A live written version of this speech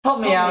Help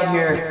me out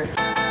here.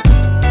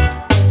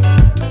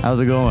 How's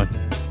it going?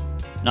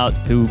 Not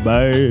too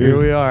bad. Here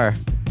we are.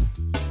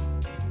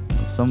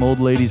 On some old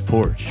lady's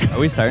porch. Are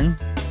we starting?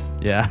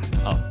 Yeah.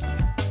 Oh.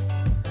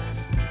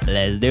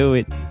 Let's do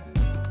it.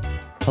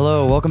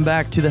 Hello, welcome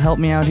back to the Help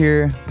Me Out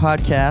Here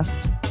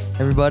podcast,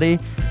 everybody.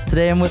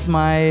 Today I'm with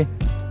my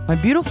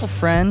beautiful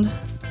friend,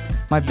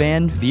 my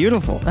band.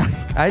 Beautiful.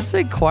 I'd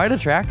say quite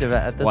attractive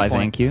at this Why, point.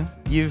 thank you.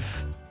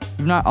 You've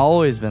not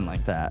always been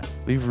like that.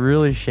 We've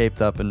really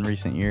shaped up in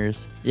recent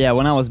years. Yeah,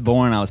 when I was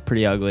born, I was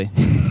pretty ugly.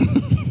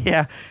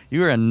 Yeah,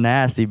 you were a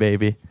nasty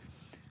baby.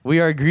 We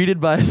are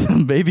greeted by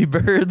some baby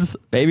birds.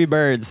 Baby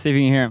birds, see if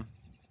you can hear them.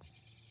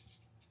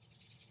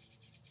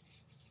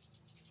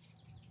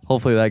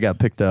 Hopefully that got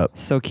picked up.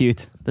 So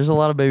cute. There's a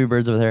lot of baby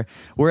birds over there.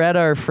 We're at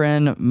our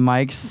friend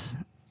Mike's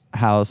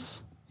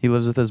house. He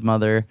lives with his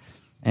mother,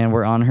 and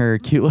we're on her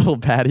cute little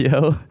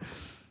patio.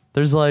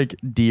 There's like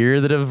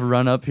deer that have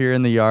run up here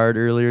in the yard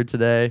earlier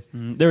today.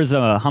 There was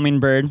a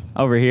hummingbird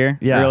over here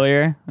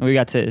earlier. We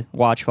got to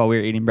watch while we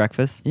were eating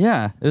breakfast.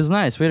 Yeah, it was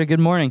nice. We had a good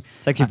morning.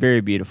 It's actually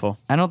very beautiful.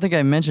 I don't think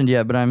I mentioned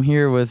yet, but I'm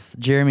here with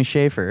Jeremy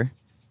Schaefer.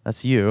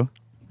 That's you.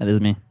 That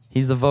is me.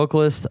 He's the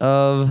vocalist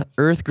of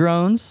Earth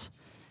Groans.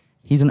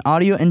 He's an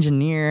audio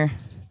engineer,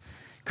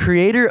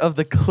 creator of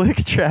the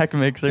Click Track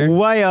Mixer.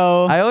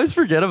 Wayo. I always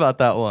forget about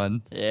that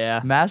one. Yeah.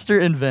 Master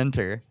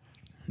inventor.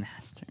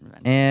 Master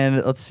inventor.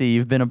 And let's see,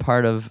 you've been a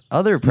part of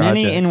other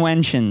projects. Many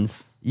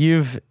inventions.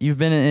 You've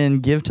been in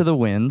Give to the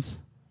Winds.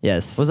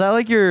 Yes. Was that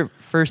like your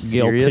first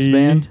serious Guilty.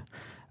 band?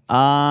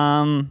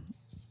 I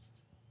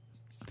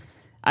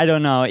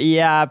don't know.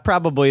 Yeah,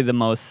 probably the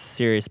most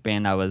serious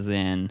band I was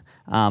in.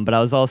 But I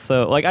was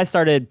also, like, I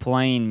started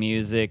playing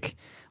music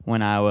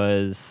when I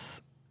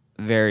was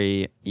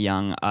very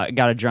young. I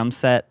got a drum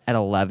set at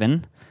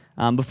 11.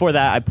 Before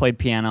that, I played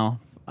piano.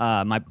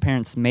 My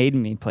parents made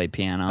me play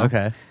piano.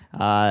 Okay.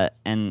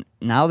 And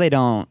now they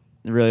don't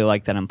really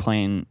like that I'm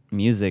playing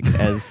music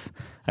as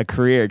a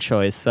career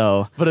choice.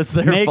 So But it's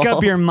their make fault.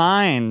 up your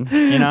mind,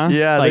 you know?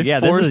 Yeah, like, they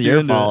yeah, this forced is you your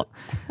into fault.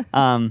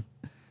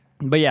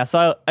 But yeah,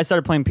 so I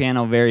started playing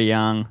piano very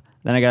young.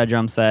 Then I got a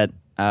drum set.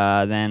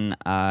 Then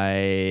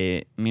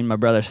me and my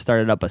brother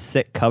started up a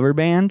sick cover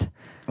band,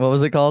 What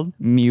was it called?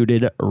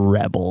 Muted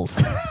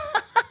Rebels.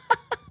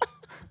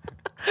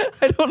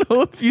 I don't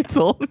know if you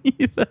told me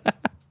that.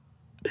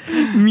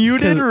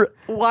 Muted?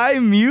 Why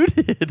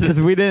muted?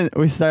 Because we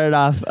started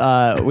off,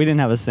 we didn't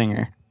have a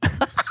singer.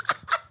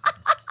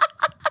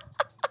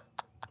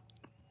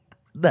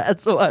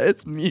 That's why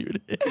it's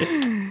muted.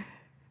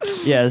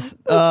 Yes.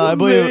 That's I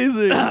believe,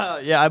 amazing.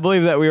 yeah, I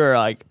believe that we were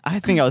like, I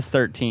think I was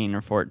 13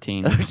 or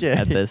 14 Okay.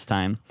 at this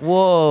time.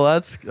 Whoa,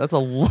 that's a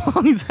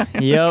long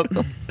time. Yep.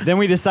 Then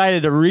we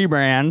decided to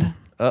rebrand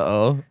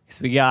Uh-oh.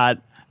 because we got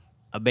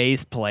a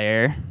bass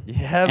player.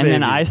 Yeah, And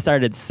then I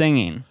started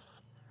singing.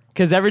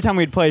 Because every time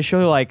we'd play a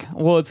show, like,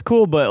 well, it's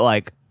cool, but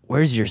like,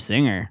 where's your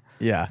singer?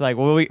 Yeah. It's like,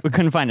 well, we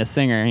couldn't find a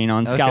singer. You know,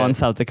 in Scotland,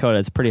 South Dakota,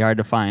 it's pretty hard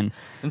to find.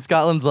 And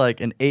Scotland's like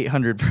an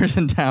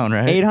 800-person town,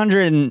 right?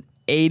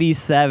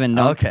 887.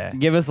 Don't Okay.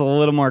 Give us a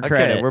little more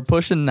credit. Okay, we're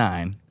pushing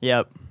 9.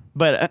 Yep.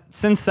 But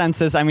since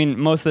census, I mean,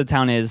 most of the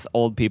town is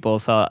old people,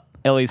 so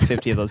at least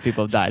 50 of those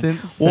people have died.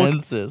 Since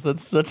census.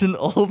 That's such an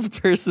old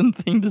person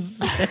thing to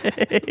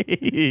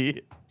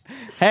say.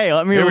 Hey,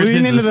 let me Ever lean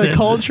since into the the census.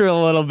 culture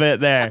a little bit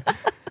there.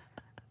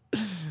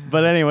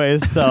 But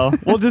anyways, so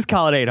we'll just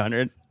call it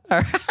 800.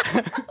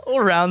 We'll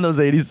round those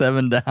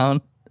 87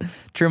 down.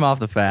 Trim off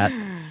the fat.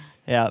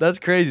 Yeah. That's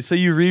crazy. So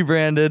you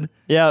rebranded.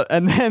 Yeah,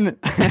 and then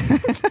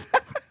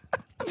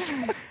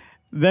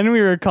then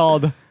we were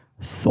called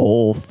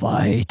Soul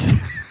Fight.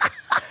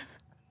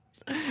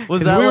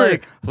 Was 'Cause that we were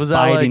like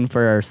fighting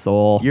for our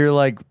soul? you're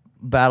like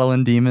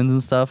battling demons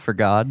and stuff for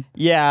God?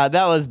 Yeah,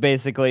 that was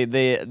basically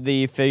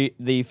the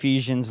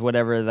Ephesians,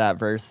 whatever that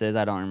verse is.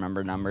 I don't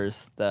remember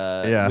numbers. We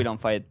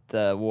don't fight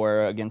the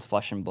war against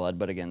flesh and blood,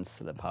 but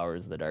against the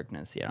powers of the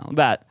darkness. You know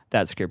that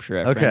scripture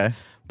reference. Okay.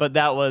 But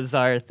that was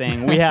our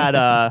thing. We had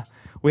a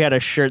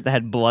shirt that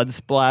had blood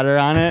splatter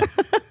on it.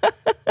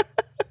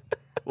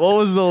 What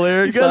was the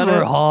lyrics? You guys on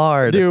were it?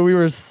 hard. Dude, we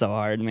were so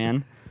hard,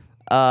 man.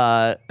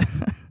 That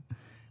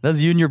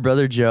was you and your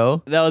brother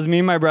Joe? That was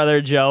me, my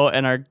brother Joe,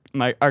 and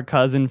our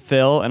cousin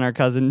Phil, and our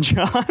cousin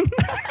John.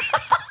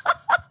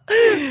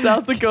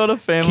 South Dakota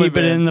family Keep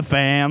it band. in the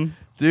fam.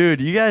 Dude,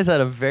 you guys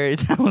had a very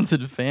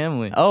talented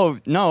family. Oh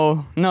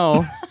no.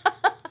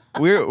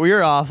 we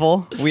were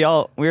awful. We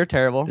were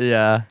terrible.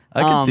 Yeah,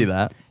 I can see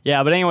that.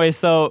 Yeah, but anyway,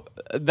 so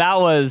that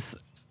was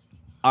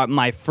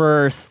my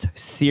first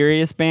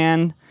serious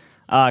band.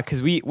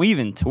 Because we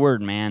even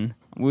toured, man.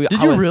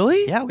 Did you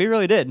really? Yeah, we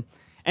really did.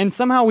 And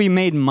somehow we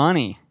made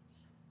money.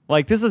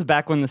 Like, this was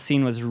back when the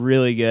scene was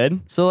really good.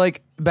 So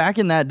like back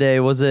in that day,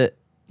 was it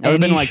It would have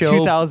been like show?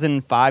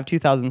 2005,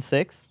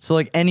 2006. So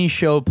like any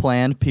show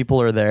planned,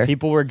 people are there.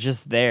 People were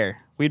just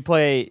there. We'd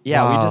play,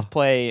 yeah, Wow. we'd just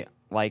play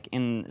like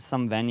in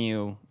some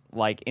venue,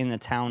 like in the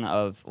town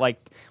of, like,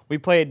 we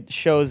played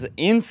shows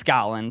in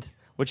Scotland,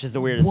 which is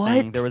the weirdest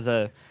thing. What? There was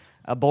a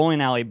a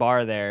bowling alley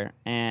bar there,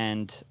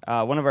 and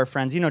one of our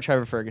friends, you know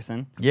Trevor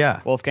Ferguson,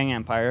 Yeah. Wolfgang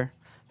Empire,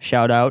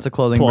 shout out. It's a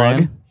clothing plug.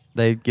 brand.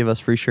 They give us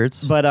free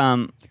shirts But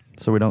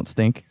so we don't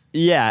stink.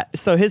 yeah,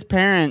 so his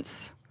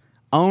parents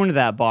owned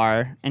that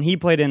bar, and he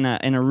played in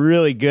a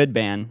really good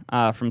band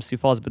from Sioux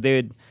Falls. But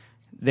they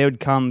would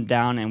come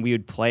down, and we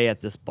would play at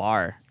this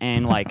bar,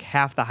 and like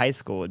half the high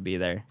school would be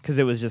there because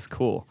it was just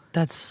cool.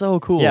 That's so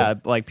cool. Yeah,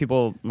 like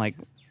people like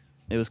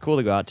it was cool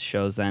to go out to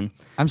shows then.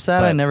 I'm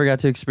sad I But- never got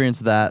to experience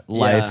that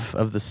life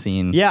of the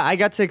scene. Yeah, I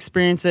got to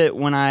experience it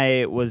when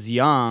I was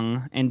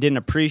young and didn't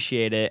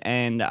appreciate it,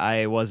 and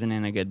I wasn't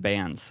in a good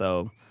band,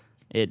 so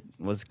it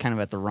was kind of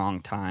at the wrong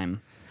time.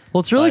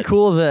 Well, it's really But-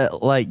 cool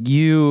that like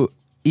you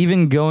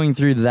even going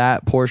through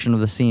that portion of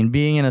the scene,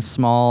 being in a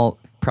small,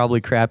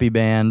 probably crappy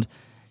band,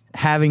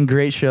 having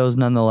great shows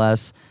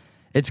nonetheless.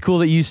 It's cool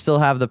that you still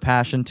have the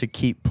passion to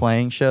keep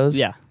playing shows.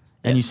 Yeah.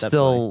 And Yes, you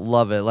still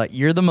love it. Like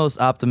you're the most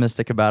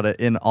optimistic about it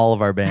in all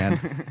of our band.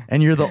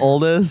 And you're the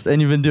oldest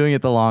and you've been doing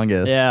it the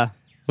longest. Yeah.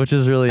 Which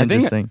is really I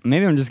think interesting.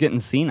 maybe I'm just getting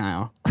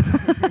senile.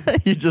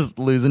 You're just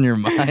losing your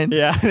mind.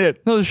 Yeah.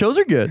 No, the shows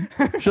are good.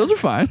 Shows are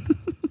fine.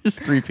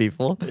 Just 3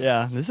 people.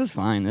 Yeah, this is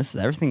fine.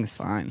 Everything's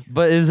fine.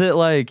 But is it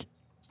like,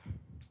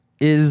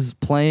 is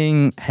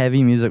playing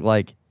heavy music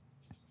like,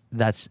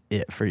 that's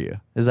it for you?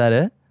 Is that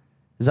it?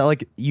 Is that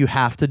like, you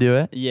have to do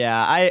it?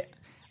 Yeah,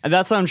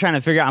 that's what I'm trying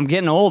to figure out. I'm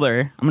getting older.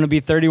 I'm going to be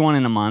 31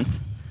 in a month.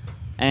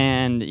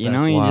 And you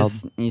That's know, wild.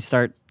 you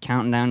start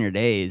counting down your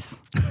days.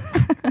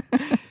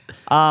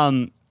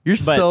 You're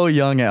But- so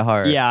young at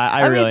heart. Yeah,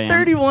 I really mean, am.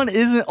 31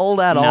 isn't old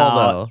at all,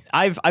 though.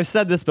 I've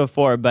said this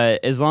before,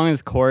 but as long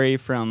as Corey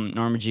from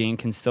Norma Jean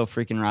can still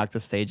freaking rock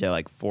the stage at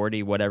like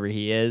 40, whatever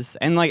he is,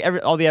 and like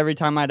every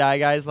time I die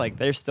guys, like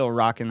they're still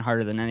rocking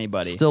harder than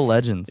anybody. Still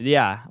legends.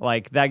 Yeah,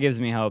 like that gives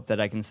me hope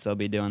that I can still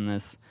be doing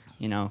this,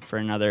 you know, for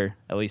another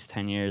at least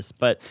 10 years.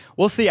 But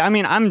we'll see. I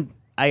mean,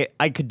 I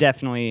can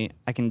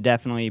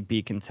definitely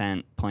be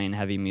content playing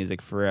heavy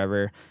music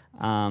forever.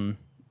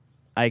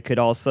 I could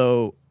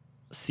also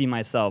see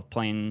myself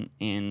playing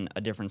in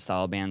a different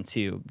style band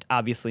too.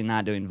 Obviously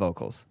not doing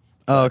vocals.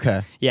 Oh,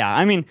 okay. Yeah,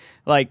 I mean,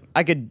 like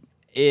I could,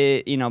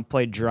 you know,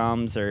 play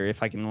drums, or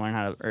if I can learn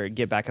how to, or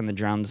get back on the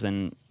drums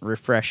and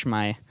refresh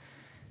my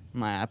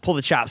pull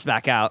the chops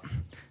back out.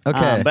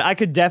 Okay. But I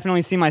could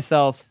definitely see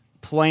myself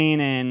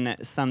playing in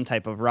some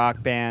type of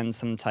rock band,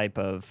 some type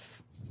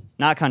of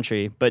not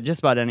country, but just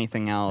about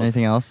anything else.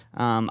 Anything else?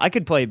 I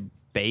could play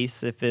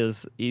bass if it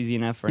was easy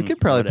enough. You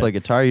could probably play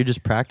guitar. You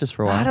just practice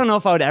for a while. I don't know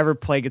if I would ever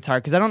play guitar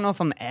because I don't know if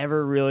I'm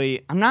ever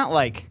really. I'm not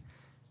like.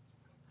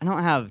 I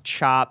don't have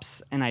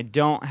chops and I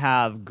don't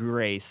have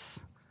grace,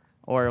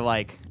 or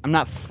like I'm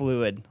not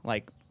fluid.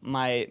 Like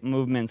my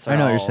movements are. I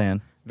know what you're all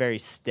saying. Very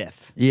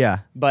stiff.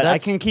 Yeah. But I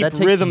can keep that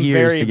takes rhythm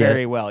years very, to get.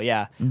 very well.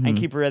 Yeah, I can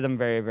keep rhythm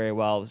very, very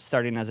well.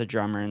 Starting as a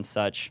drummer and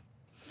such.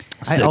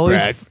 I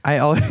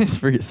always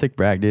forget. Sick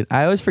brag, dude.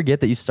 I always forget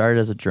that you started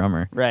as a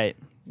drummer. Right.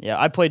 Yeah,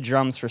 I played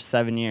drums for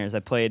 7 years. I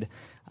played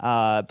in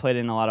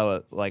a lot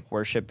of like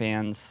worship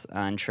bands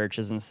and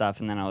churches and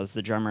stuff, and then I was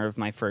the drummer of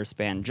my first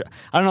band.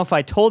 I don't know if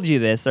I told you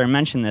this or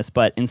mentioned this,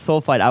 but in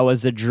Soulfight, I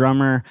was the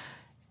drummer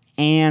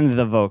and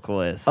the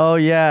vocalist. Oh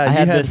yeah, I you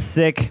had this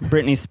sick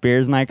Britney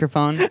Spears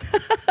microphone.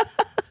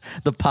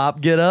 the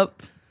pop get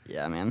up.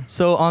 Yeah, man.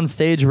 So on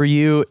stage, were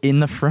you in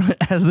the front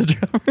as the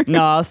drummer?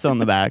 No, I was still in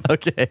the back.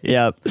 Okay.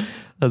 Yep.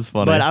 That's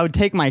funny. But I would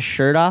take my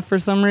shirt off for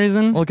some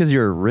reason. well, because you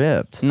were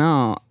ripped.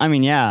 No, I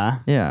mean, yeah.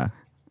 Yeah.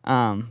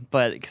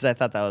 But because I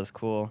thought that was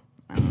cool.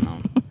 I don't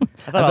know.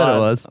 I bet it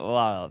was. a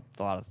lot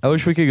of. I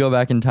wish we could go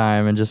back in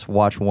time and just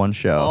watch one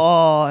show.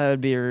 Oh, it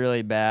would be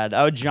really bad.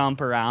 I would jump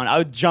around. I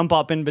would jump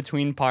up in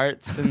between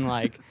parts and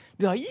like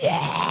be like,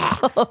 yeah,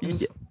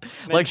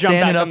 Like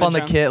standing up on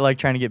the kit, like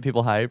trying to get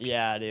people hyped.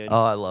 Yeah, dude.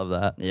 Oh, I love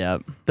that.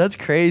 Yep. That's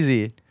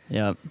crazy.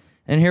 Yep.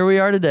 And here we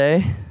are today.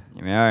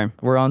 Here we are.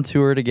 We're on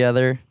tour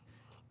together.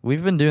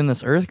 We've been doing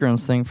this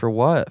Earthgrounds thing for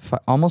what?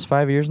 Almost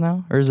 5 years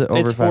now? Or is it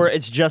over 5?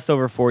 It's just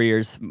over 4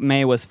 years.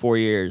 May was 4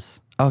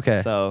 years.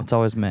 Okay. So it's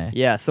always May.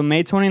 yeah. So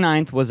May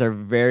 29th was our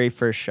very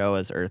first show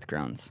as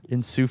Earthgrounds,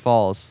 In Sioux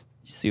Falls.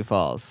 Sioux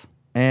Falls.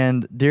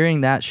 And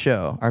during that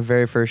show, our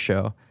very first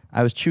show,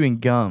 I was chewing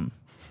gum.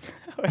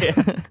 Oh,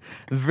 yeah.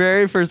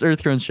 Very first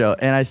Earthgrounds show.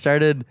 And I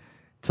started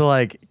to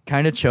like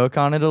kind of choke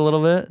on it a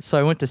little bit. So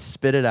I went to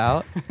spit it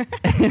out.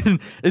 And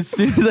as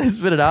soon as I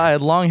spit it out, I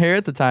had long hair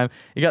at the time.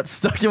 It got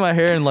stuck in my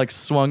hair and like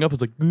swung up. It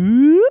was like,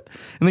 whoop,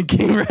 and then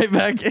came right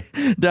back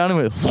down and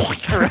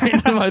went right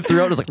into my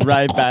throat. It was like,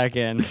 Right back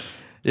in.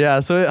 yeah.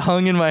 So it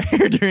hung in my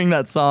hair during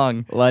that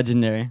song.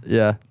 Legendary.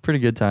 Yeah. Pretty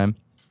good time.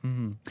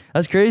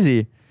 That's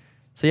crazy.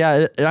 So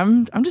yeah,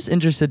 I'm just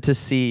interested to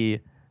see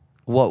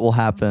what will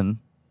happen.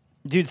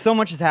 Dude, so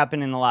much has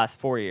happened in the last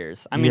 4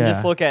 years. I mean, Yeah.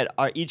 just look at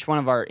each one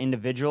of our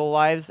individual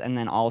lives, and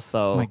then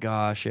also, Oh my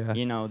gosh, yeah.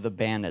 you know, the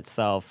band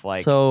itself.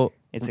 Like, So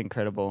it's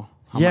incredible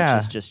how Yeah.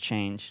 much has just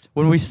changed.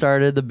 when we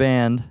started the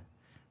band,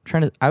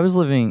 I was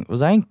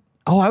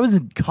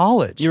in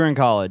college. You were in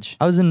college.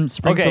 I was in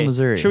Springfield, Okay,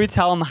 Missouri. should we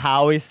tell them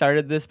how we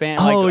started this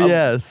band? Oh, Like,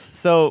 yes.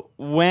 So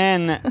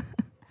when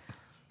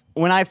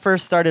when I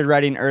first started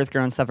writing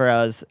Earthgrown stuff,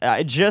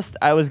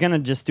 I was gonna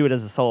just do it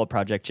as a solo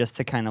project, just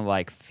to kind of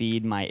like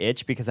feed my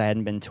itch, because I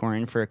hadn't been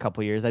touring for a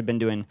couple years. I'd been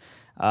doing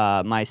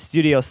my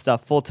studio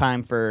stuff full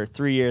time for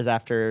 3 years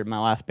after my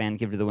last band,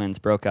 Give to the Winds,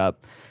 broke up,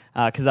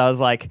 because I was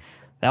like,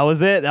 that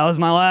was it. That was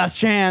my last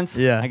chance.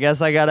 Yeah. I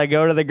guess I gotta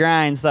go to the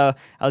grind. So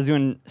I was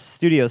doing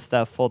studio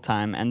stuff full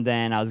time, and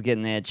then I was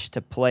getting the itch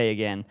to play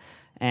again,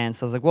 and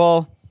so I was like,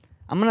 well,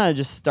 I'm going to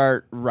just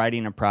start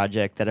writing a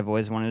project that I've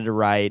always wanted to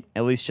write,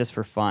 at least just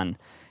for fun.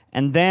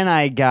 And then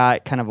I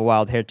got kind of a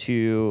wild hair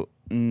to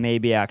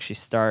maybe actually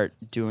start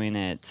doing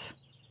it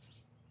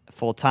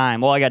full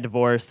time. Well, I got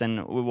divorced,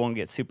 and we won't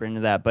get super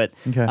into that, but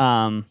Okay.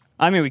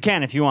 I mean, we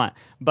can if you want,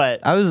 but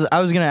I was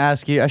gonna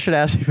ask you. I should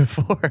ask you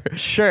before.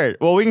 sure.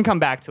 Well, we can come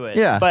back to it.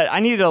 Yeah. But I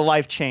needed a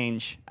life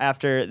change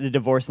after the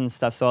divorce and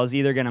stuff, so I was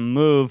either going to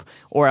move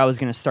or I was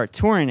going to start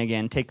touring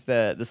again, take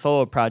the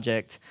solo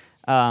project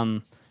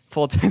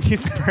full time.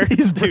 These birds,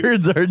 These dude.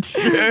 birds are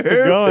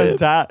They're going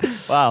chirping.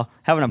 wow,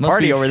 having a Must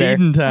party be over there.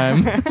 feeding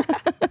time.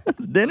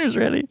 Dinner's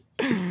ready.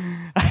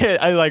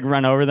 I like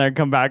run over there and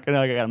come back, and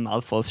I got a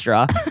mouthful of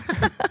straw.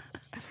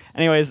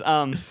 Anyways,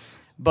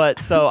 but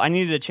so I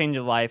needed a change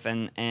of life,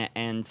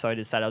 and so I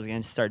decided I was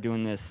going to start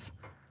doing this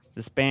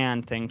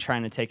band thing,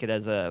 trying to take it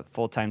as a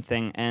full-time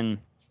thing. And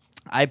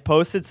I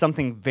posted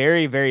something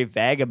very, very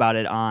vague about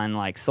it on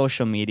like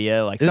social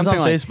media, like It was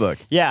something on like Facebook.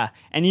 Yeah,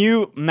 and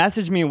you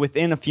messaged me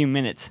within a few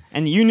minutes,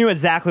 and you knew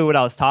exactly what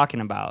I was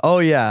talking about. Oh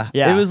yeah.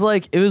 Yeah. It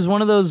was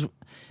one of those.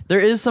 There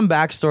is some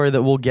backstory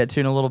that we'll get to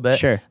in a little bit.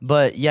 Sure.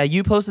 But yeah,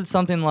 you posted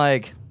something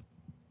like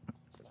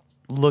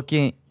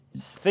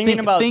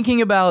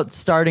thinking about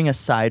starting a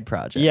side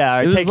project. Yeah,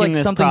 or it was taking like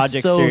this something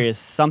project so, serious,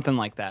 something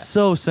like that.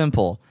 So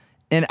simple.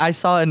 And I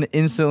saw it and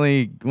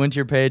instantly went to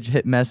your page,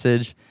 hit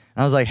message,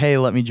 and I was like, "Hey,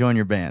 let me join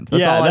your band."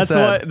 That's all I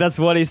said. That's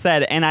what he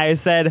said, and I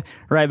said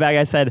right back.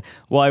 I said,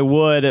 "Well, I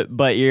would,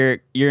 but you're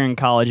in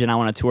college, and I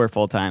want to tour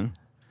full time."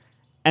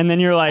 And then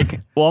you're like,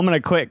 "Well, I'm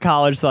gonna quit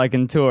college so I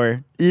can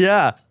tour."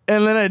 Yeah,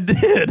 and then I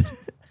did.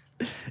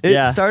 It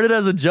Yeah. started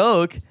as a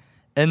joke,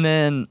 and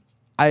then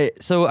I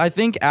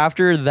think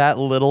after that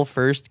little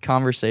first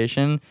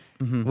conversation,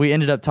 we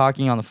ended up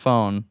talking on the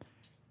phone,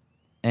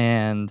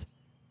 and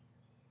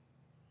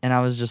I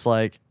was just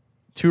like,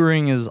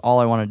 touring is all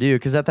I want to do,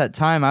 because at that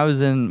time I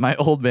was in my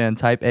old band,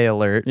 Type A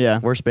Alert. Yeah.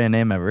 Worst band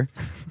name ever.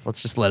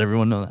 Let's just let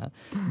everyone know that.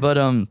 But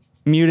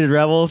Muted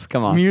Rebels,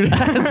 come on.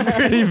 that's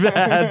pretty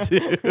bad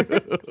too.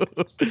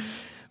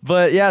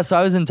 But yeah, so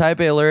I was in Type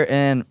A Alert,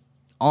 and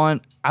I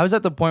was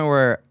at the point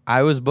where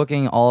I was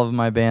booking all of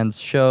my band's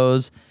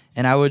shows,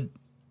 and I would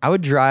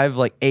drive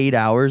like 8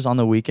 hours on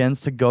the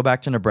weekends to go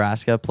back to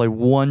Nebraska, play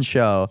one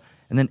show,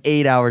 and then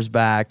 8 hours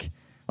back,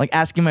 like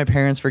asking my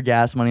parents for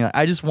gas money. Like,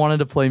 I just wanted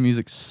to play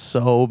music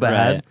so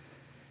bad. Right.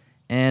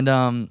 And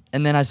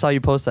then I saw you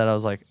post that. I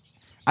was like,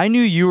 I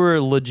knew you were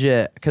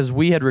legit because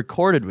we had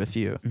recorded with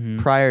you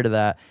prior to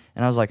that.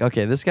 And I was like,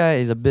 okay, this guy,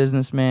 he's a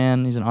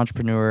businessman. He's an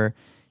entrepreneur.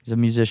 He's a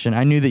musician.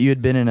 I knew that you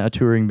had been in a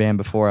touring band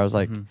before. I was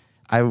like,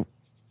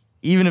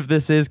 even if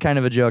this is kind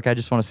of a joke, I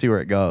just want to see where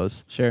it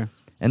goes. Sure.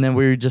 And then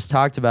we just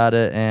talked about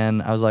it,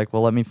 and I was like,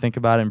 well, let me think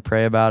about it and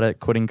pray about it,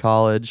 quitting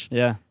college.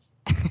 Yeah.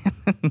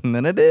 And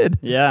then I did.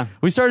 Yeah.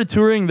 We started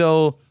touring,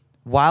 though,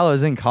 while I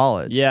was in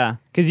college. Yeah.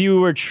 Because you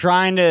were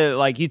trying to,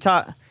 like,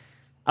 I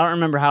don't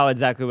remember how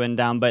exactly it went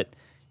down, but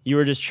you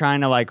were just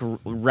trying to, like,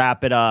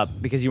 wrap it up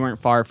because you weren't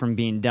far from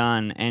being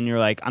done. And you're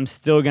like, I'm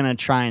still going to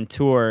try and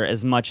tour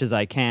as much as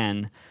I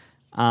can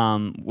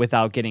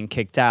without getting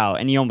kicked out.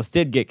 And you almost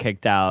did get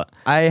kicked out.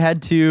 I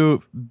had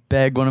to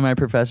beg one of my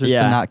professors to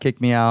Yeah. not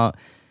kick me out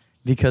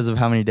because of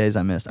how many days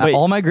I missed. Wait.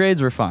 All my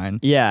grades were fine.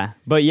 Yeah.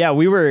 But yeah,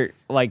 we were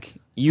like,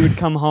 you would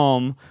come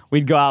home,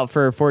 we'd go out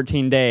for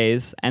 14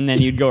 days, and then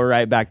you'd go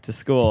right back to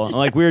school.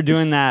 Like, we were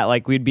doing that.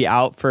 Like, we'd be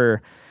out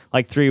for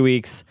like 3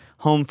 weeks,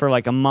 home for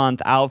like a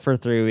month, out for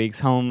 3 weeks,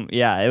 home.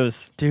 Yeah, it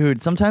was.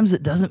 Dude, sometimes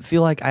it doesn't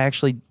feel like I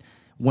actually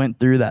went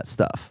through that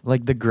stuff.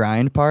 Like the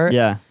grind part.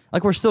 Yeah.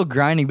 Like, we're still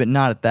grinding, but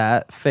not at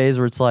that phase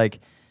where it's like,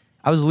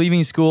 I was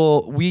leaving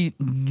school. We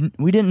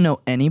didn't know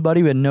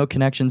anybody. We had no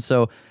connections.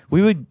 So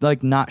we would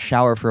like not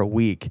shower for a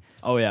week.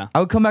 Oh, yeah. I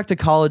would come back to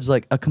college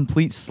like a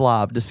complete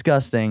slob,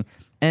 disgusting,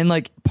 and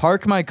like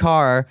park my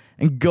car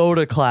and go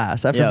to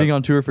class after Yep. being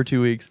on tour for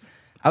 2 weeks.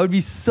 I would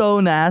be so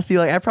nasty.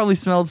 Like, I probably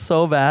smelled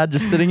so bad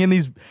just sitting in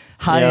these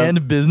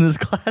high-end business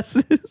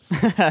classes.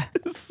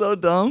 It's so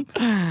dumb.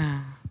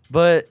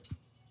 But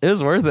it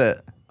was worth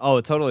it. Oh,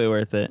 totally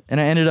worth it. And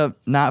I ended up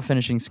not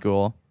finishing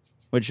school.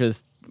 Which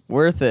was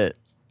worth it.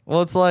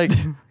 Well, it's like,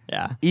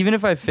 Yeah. even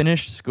if I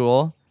finished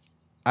school,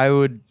 I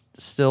would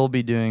still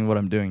be doing what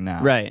I'm doing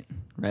now. Right.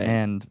 Right.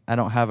 And I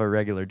don't have a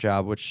regular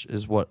job, which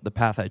is what the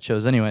path I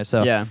chose anyway.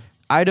 So Yeah.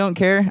 I don't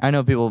care. I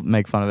know people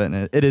make fun of it,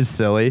 and it is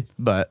silly,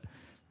 but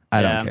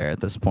I Yeah. don't care at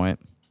this point.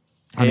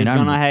 Who's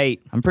gonna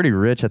hate? I'm pretty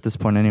rich at this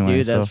point anyway.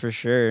 Dude, so that's for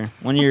sure.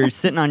 When you're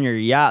sitting on your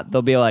yacht,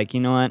 they'll be like, you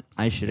know what?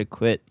 I should have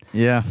quit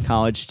yeah,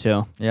 college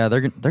too. yeah.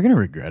 They're gonna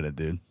regret it,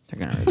 dude.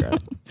 They're gonna regret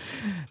it.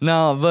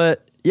 No,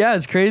 but yeah,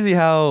 it's crazy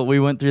how we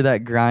went through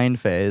that grind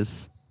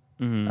phase,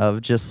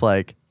 of just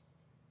like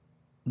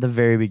the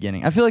very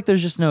beginning. I feel like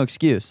there's just no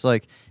excuse.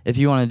 Like if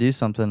you want to do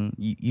something,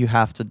 you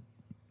have to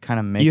kind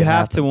of make. You it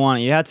have happen.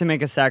 you have to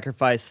make a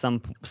sacrifice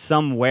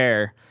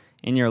somewhere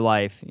in your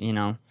life. You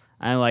know,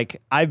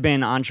 I've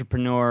been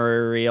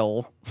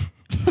entrepreneurial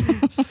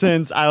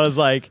since I was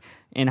like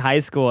in high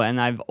school, and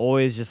I've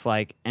always just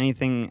like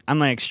anything.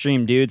 I'm an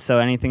extreme dude, so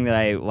anything that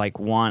I like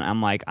want,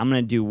 I'm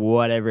gonna do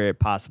whatever it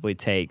possibly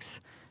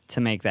takes to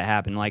make that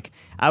happen. Like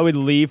I would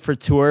leave for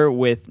tour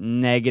with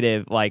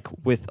negative,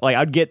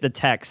 I'd get the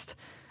text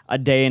a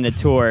day into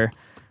tour,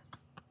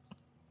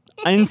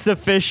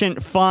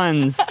 insufficient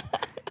funds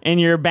in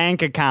your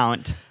bank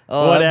account.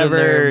 Oh, I've been there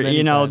whatever,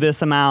 many times.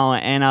 this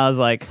amount. And I was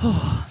like,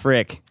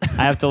 frick,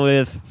 I have to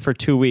live for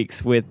 2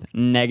 weeks with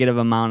negative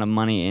amount of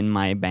money in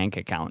my bank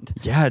account.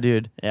 Yeah,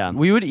 dude. Yeah.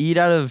 We would eat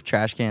out of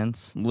trash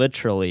cans.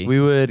 Literally. We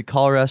would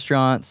call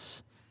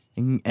restaurants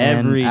and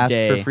Every ask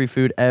day. for free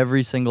food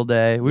every single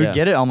day. We Yeah. would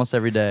get it almost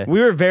every day. We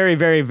were very,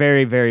 very,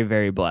 very, very,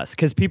 very blessed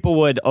because people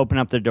would open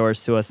up their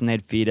doors to us and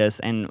they'd feed us,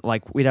 and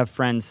like we'd have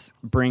friends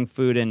bring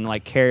food in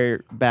like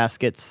care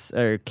baskets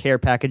or care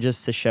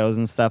packages to shows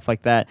and stuff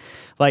like that.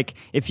 Like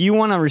if you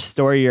want to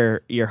restore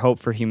your hope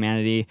for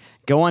humanity,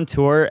 go on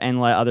tour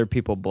and let other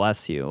people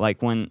bless you.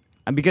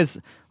 Because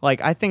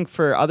I think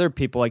for other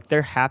people, like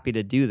they're happy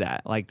to do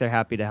that. Like they're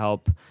happy to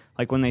help.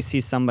 Like when they see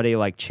somebody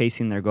like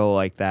chasing their goal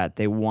like that,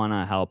 they want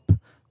to help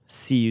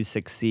see you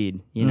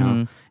succeed,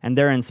 Mm-hmm. and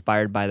they're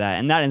inspired by that.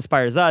 And that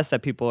inspires us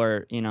that people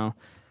are, opening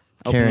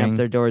Caring. up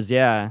their doors.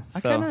 Yeah.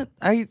 So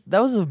That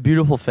was a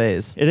beautiful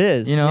phase. it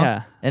is,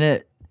 yeah.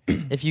 And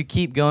if you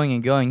keep going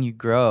and going, you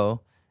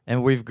grow,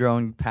 and we've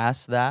grown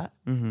past that.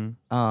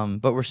 Mm-hmm.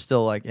 But we're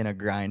still like in a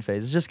grind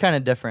phase. It's just kind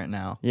of different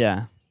now.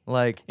 Yeah.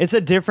 Like It's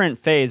a different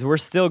phase. We're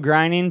still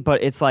grinding,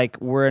 but it's like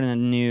we're in a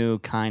new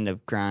kind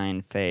of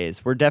grind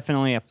phase. We're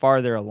definitely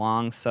farther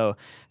along, so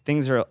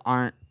things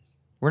aren't.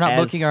 we're not as-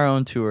 booking our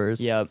own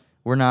tours. Yep.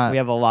 We're not. We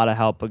have a lot of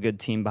help, a good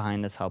team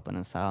behind us helping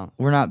us out.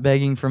 We're not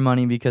begging for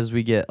money because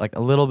we get like a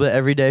little bit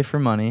every day for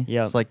money.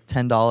 Yep. It's like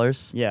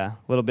 $10. Yeah, a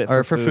little bit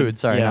Or for food,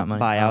 sorry, yeah, not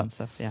money. buyout and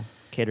stuff. Yeah,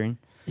 catering.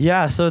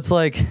 Yeah, so it's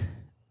like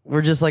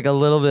we're just like a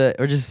little bit.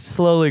 We're just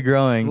slowly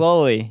growing.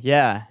 Slowly,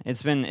 yeah.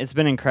 It's been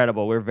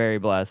incredible. We're very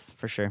blessed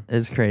for sure.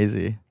 It's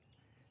crazy.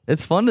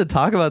 It's fun to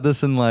talk about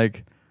this and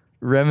like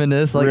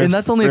reminisce. Like, and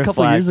that's only a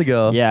couple years Reflect.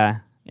 ago. Yeah,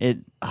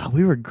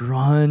 We were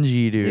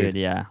grungy, dude.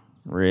 Yeah,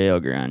 real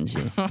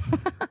grungy.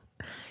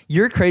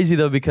 You're crazy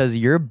though because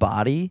your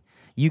body,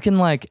 you can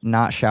like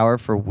not shower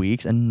for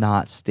weeks and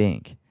not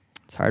stink.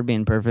 It's hard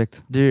being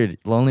perfect. Dude,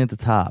 lonely at the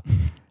top.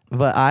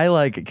 But I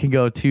like can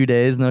go 2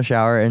 days no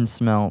shower and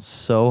smell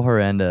so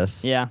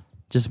horrendous. Yeah,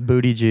 Just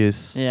booty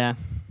juice yeah.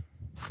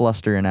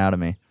 flustering out of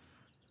me.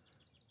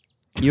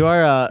 You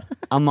are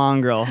a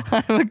mongrel.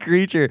 I'm a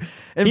creature.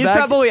 And He's back-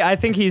 probably. I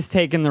think he's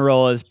taken the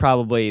role as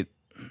probably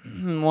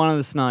one of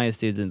the smelliest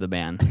dudes in the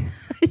band.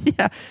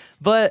 yeah,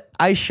 but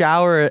I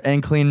shower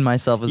and clean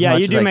myself as Yeah, much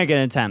you as do I make an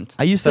attempt.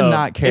 I used to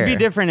not care. It'd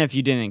be different if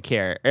you didn't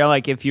care, or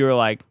like if you were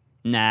like,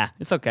 nah,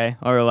 it's okay,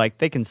 or like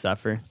they can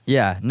suffer.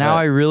 Yeah, now But-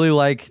 I really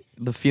like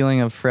the feeling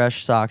of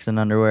fresh socks and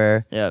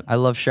underwear. Yep. I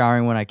love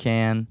showering when I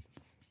can,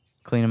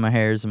 cleaning my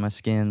hairs and my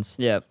skins.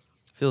 Yep.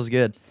 Feels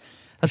good.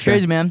 That's Sure.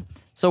 crazy, man.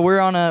 So we're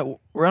on an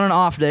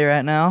off day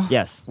right now.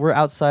 Yes. We're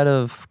outside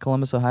of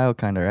Columbus, Ohio,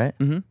 kind of, right?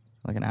 Mm-hmm.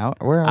 Like an hour.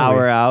 Where are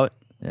Hour we? out,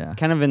 Yeah,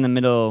 kind of in the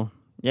middle.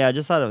 Yeah,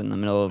 just out of in the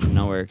middle of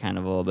nowhere, kind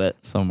of a little bit.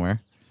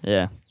 somewhere.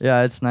 Yeah.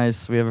 Yeah, it's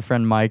nice. We have a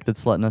friend Mike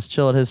that's letting us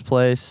chill at his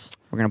place.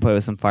 We're gonna play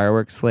with some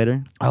fireworks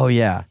later. Oh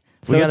yeah.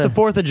 So it's the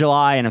 4th of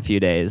July in a few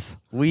days.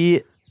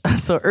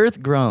 So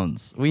Earth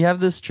groans. We have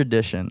this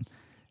tradition.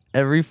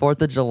 Every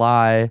 4th of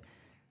July,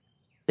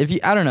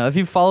 I don't know, if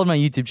you followed my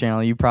YouTube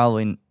channel, you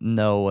probably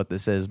know what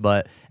this is,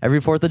 but every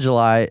 4th of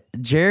July,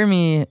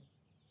 Jeremy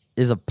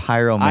is a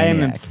pyromaniac. I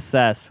am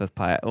obsessed with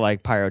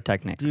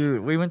pyrotechnics.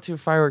 Dude, we went to a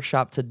fireworks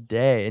shop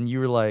today and you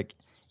were like,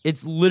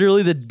 it's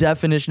literally the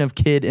definition of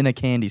kid in a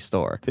candy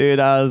store. Dude,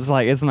 I was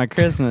like, it's my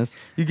Christmas.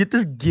 You get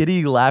this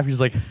giddy laugh. He's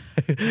like,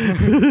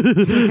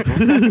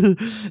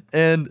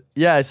 and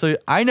yeah, so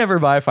I never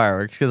buy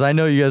fireworks because I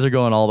know you guys are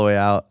going all the way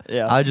out.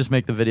 Yeah. I just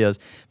make the videos.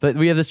 But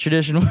we have this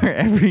tradition where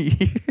every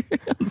year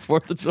on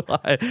 4th of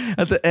July,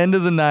 at the end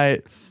of the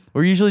night,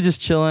 we're usually just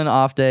chilling,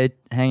 off day,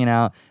 hanging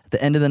out. At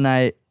the end of the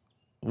night,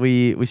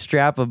 we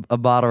strap a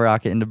bottle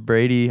rocket into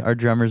Brady, our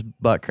drummer's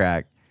butt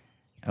crack,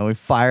 and we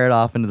fire it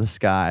off into the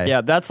sky.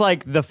 Yeah, that's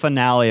like the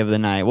finale of the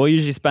night. We'll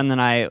usually spend the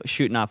night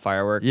shooting off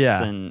fireworks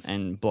Yeah.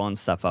 and blowing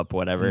stuff up,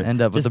 whatever. And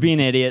end up with just the- being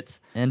idiots.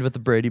 End with the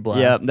Brady blast.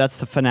 Yeah, that's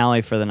the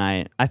finale for the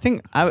night. I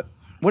think. What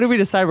did we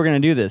decide we're gonna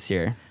do this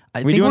year? I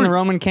We think doing we're- the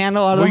Roman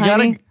candle out of we the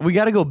hanging?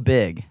 gotta go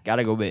big.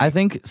 Gotta go big. I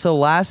think so.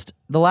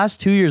 The last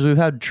 2 years we've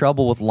had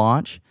trouble with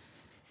launch.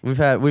 We've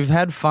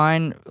had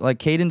fine. Like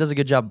Caden does a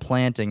good job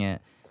planting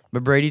it,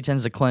 but Brady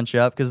tends to clench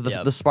up because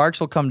Yep. the sparks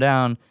will come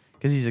down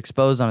because he's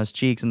exposed on his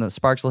cheeks, and the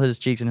sparks will hit his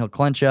cheeks, and he'll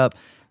clench up.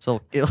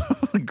 So it'll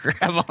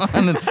grab on,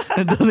 and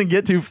it doesn't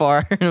get too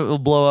far, and it will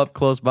blow up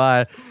close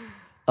by.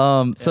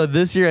 So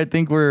this year I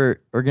think we're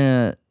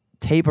gonna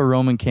tape a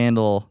Roman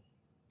candle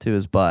to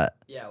his butt.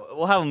 Yeah,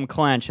 we'll have them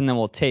clench and then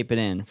we'll tape it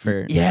in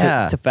for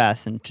Yeah. to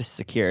fasten, just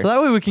secure. So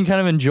that way we can kind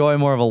of enjoy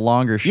more of a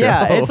longer show.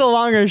 yeah, it's a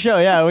longer show.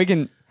 Yeah, we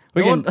can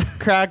one-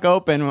 crack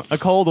open a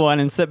cold one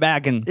and sit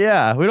back and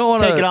yeah. We don't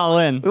want to take it all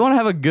in. We want to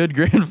have a good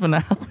grand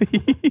finale.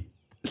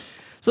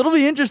 So it'll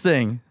be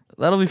interesting.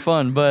 That'll be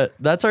fun. But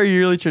that's our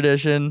yearly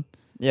tradition.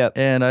 Yep.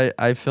 And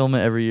I film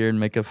it every year and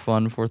make a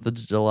fun 4th of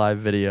July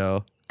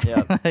video.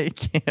 Yep. I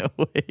can't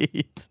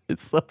wait.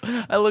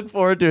 I look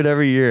forward to it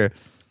every year.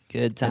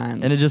 Good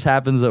times. And it just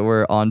happens that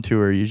we're on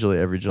tour usually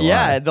every July.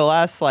 yeah, the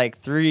last like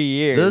 3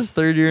 years. This is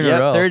third year in a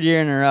row. Third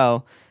year in a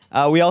row.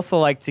 We also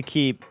like to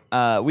keep.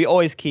 We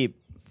always keep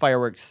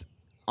fireworks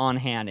on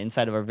hand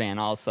inside of our van.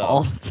 Also,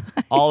 All the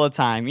time. all the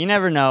time. You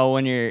never know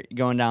when you're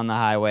going down the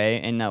highway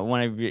and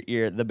one of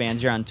the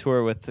bands you're on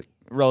tour with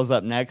rolls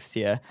up next to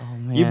you. Oh,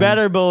 man. You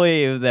better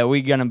believe that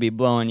we're gonna be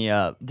blowing you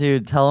up.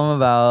 Dude, tell them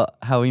about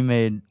how we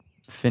made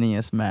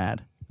Phineas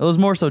mad. It was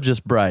more so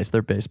just Bryce,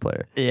 their bass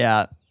player.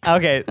 Yeah.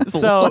 Okay.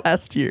 So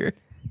last year.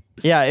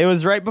 yeah, it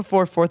was right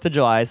before 4th of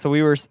July, so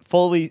we were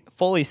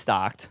fully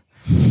stocked,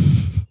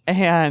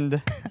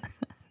 and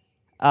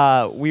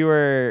we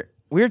were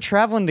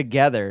traveling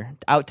together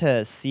out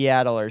to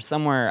Seattle or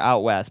somewhere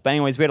out west. But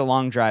anyways, we had a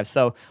long drive,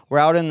 so we're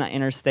out in the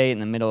interstate in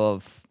the middle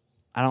of,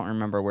 I don't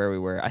remember where we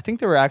were. I think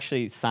there were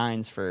actually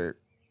signs for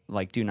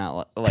like do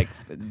not like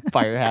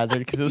fire hazard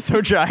because it was so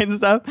dry and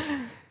stuff.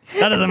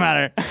 That doesn't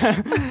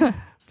matter.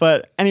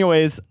 But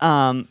anyways,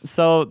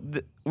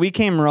 we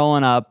came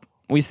rolling up.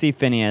 We see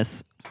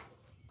Phineas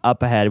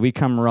up ahead. We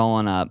come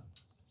rolling up,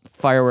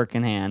 firework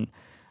in hand.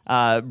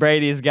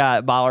 Brady's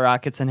got bottle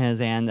rockets in his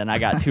hand, and I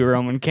got 2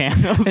 Roman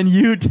candles. And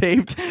you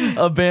taped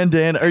a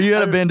bandana, or you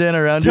had a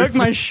bandana around Took your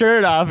my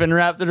shirt off and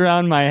wrapped it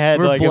around my head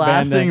We're like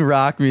blasting a bandana.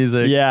 rock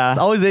music. Yeah. It's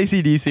always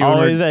AC/DC. when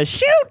Always we're- a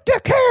shoot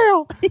to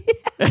kill.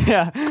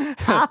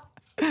 Yeah.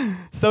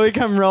 So we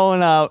come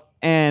rolling up,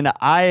 and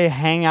I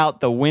hang out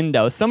the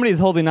window. Somebody's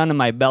holding onto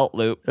my belt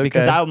loop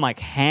because Okay. I'm like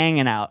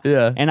hanging out.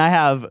 Yeah. And I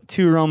have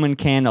 2 Roman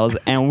candles,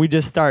 and we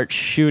just start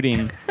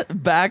shooting.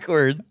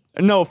 backward.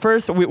 No,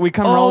 first we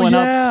come Oh, rolling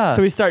yeah. up,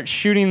 so we start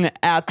shooting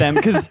at them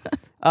because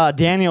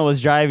Daniel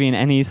was driving,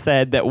 and he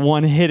said that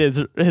one hit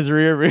his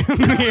rear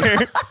mirror.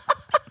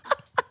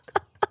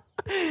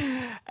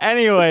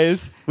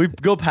 Anyways, We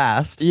go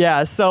past.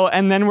 yeah. So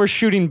and then we're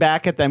shooting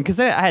back at them because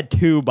I had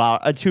 2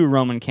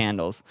 Roman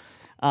candles.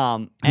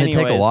 And they take a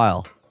Anyways,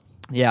 while.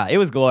 Yeah, it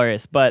was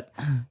glorious. But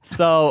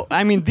so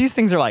I mean, these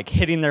things are like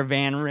hitting their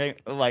van,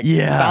 like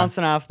Yeah.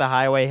 bouncing off the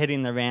highway,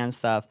 hitting their van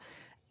stuff.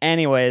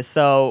 Anyways,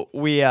 so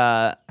we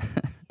got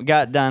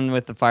done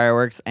with the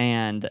fireworks,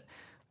 and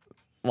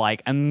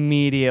like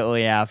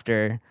immediately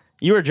after,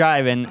 you were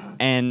driving,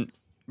 and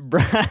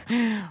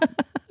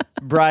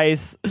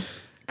Bryce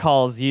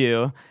calls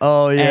you.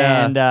 Oh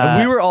yeah. And,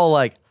 we were all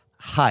like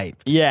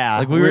hyped. Yeah,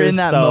 Like we were in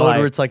that so mode hyped.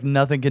 where it's like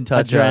nothing can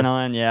touch us.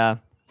 Adrenaline. Yeah,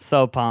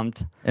 so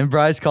pumped. And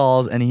Bryce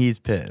calls and he's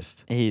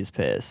pissed. He's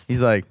pissed.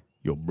 He's like,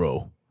 "Yo,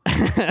 bro,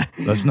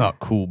 that's not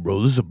cool,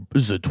 bro. This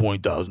is a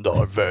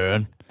 $20,000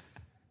 van.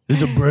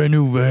 This is a brand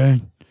new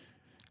van."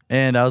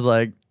 And I was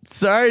like,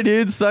 "Sorry,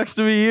 dude. Sucks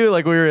to be you."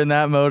 Like we were in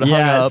that mode.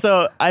 Yeah, hung up.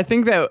 so I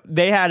think that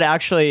they had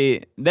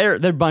actually they're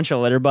a bunch of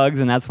litter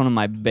bugs, and that's one of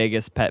my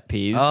biggest pet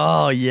peeves.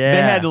 Oh yeah.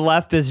 They had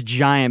left this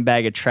giant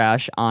bag of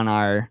trash on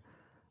our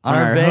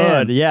our van.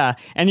 hood, yeah.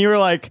 And you were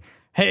like,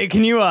 "Hey,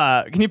 can you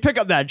pick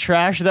up that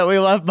trash that we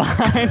left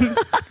behind?"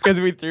 Because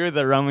we threw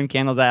the Roman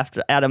candles at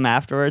him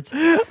afterwards.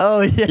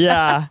 Oh yeah.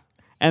 Yeah,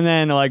 and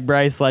then like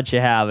Bryce let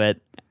you have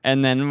it,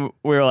 and then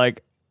we were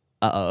like,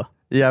 "Uh oh."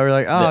 Yeah, we're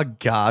like, oh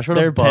gosh, what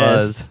they're a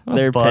buzz. pissed. What a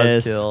They're buzz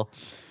pissed. kill.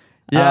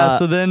 Yeah, Uh,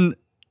 so then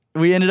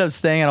we ended up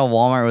staying at a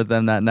Walmart with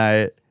them that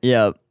night.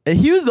 Yep. And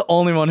he was the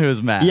only one who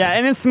was mad. Yeah,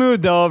 and it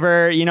smoothed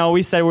over. You know,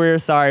 we said we were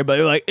sorry, but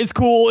like, it's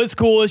cool. It's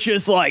cool. It's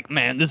just like,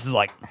 man, this is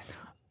like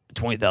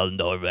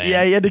 $20,000 van.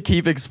 Yeah, he had to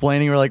keep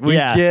explaining. We're like, we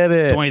Yeah. get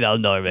it.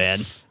 $20,000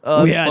 van.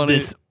 Oh, we that's had funny.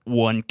 this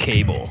one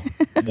cable,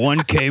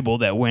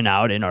 that went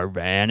out in our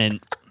van, and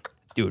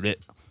dude,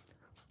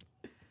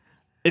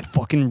 it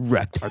fucking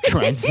wrecked our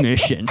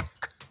transmission.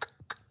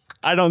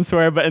 I don't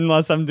swear, but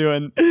unless I'm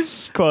doing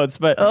quotes.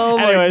 But Oh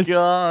anyways, my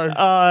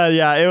god.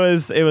 yeah, it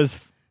was.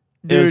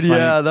 Dude, funny.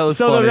 yeah, that was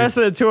so funny. the rest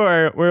of the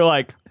tour, we were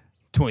like,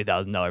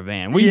 $20,000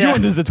 van. What are you Yeah.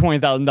 doing? This is a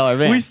 $20,000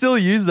 van. We still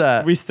use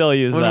that. We still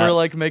use when that. we're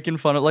like making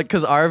fun of, like,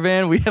 because our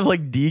van, we have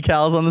like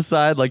decals on the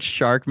side, like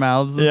shark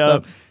mouths and Yep.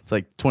 stuff. It's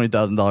like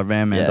 $20,000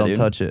 van, man. Yeah, Don't dude.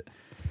 touch it.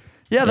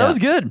 Yeah, that Yeah. was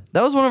good.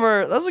 That was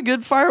that was a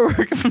good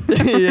firework.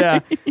 yeah.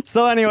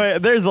 So anyway,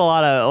 there's a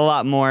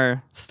lot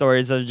more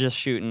stories of just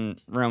shooting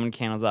Roman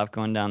candles off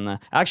going down the.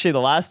 Actually, the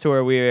last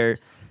tour we were,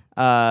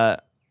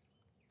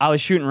 I was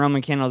shooting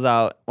Roman candles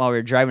out while we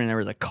were driving, and there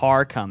was a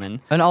car coming.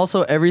 And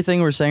also,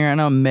 everything we're saying right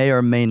now may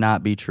or may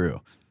not be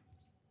true.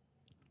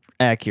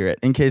 Accurate.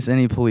 In case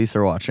any police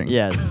are watching.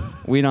 Yes,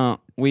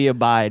 we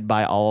abide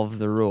by all of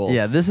the rules.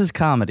 Yeah, this is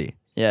comedy.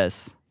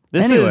 Yes.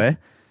 This Anyway. is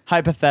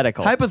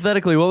hypothetical.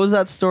 Hypothetically, what was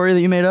that story that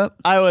you made up?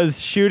 I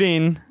was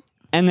shooting,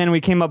 and then we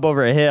came up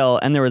over a hill,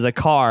 and there was a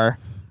car,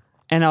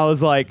 and I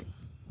was like,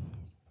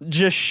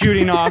 just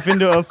shooting off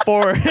into a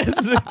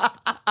forest.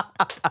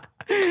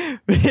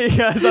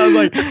 Because I was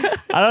like,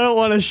 I don't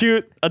want to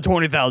shoot a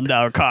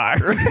 $20,000 car.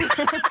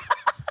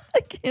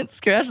 I can't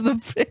scratch the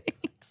paint.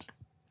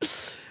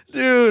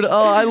 Dude,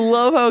 I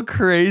love how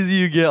crazy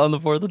you get on the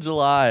 4th of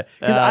July.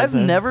 Because I've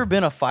never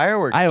been a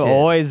fireworks I've kid.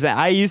 always been.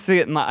 I used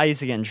to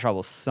get in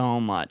trouble so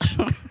much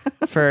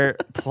for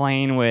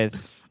playing with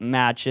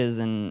matches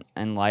and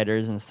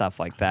lighters and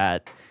stuff like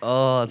that.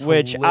 Oh, that's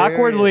Which hilarious.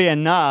 awkwardly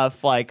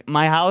enough, like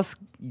my house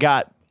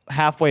got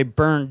halfway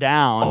burned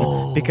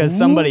down because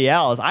somebody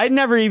else. I'd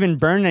never even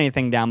burned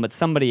anything down, but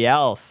somebody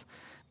else.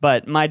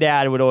 But my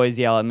dad would always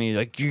yell at me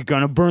like, "You're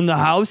gonna burn the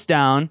house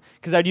down,"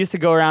 because I'd used to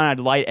go around and I'd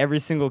light every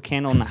single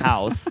candle in the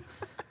house.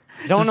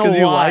 Don't Just know 'cause why.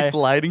 you liked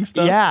lighting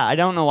stuff? Yeah, I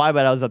don't know why,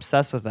 but I was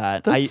obsessed with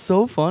that. That's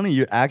so funny.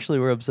 You actually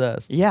were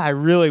obsessed. Yeah, I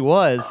really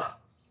was.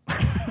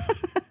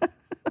 That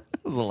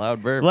was a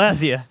loud burp.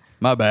 Bless you.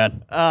 My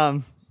bad.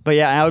 But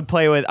yeah,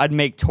 I'd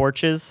make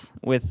torches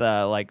with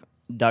like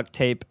duct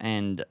tape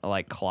and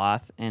like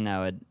cloth, and I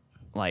would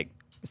like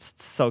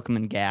soak them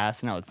in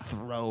gas, and I would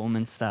throw them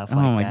and stuff like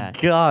Oh my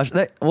that. gosh.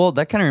 That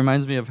kind of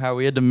reminds me of how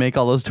we had to make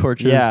all those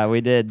torches Yeah,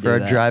 we did for our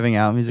do that. driving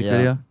out music Yeah.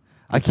 video.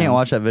 I can't Sometimes.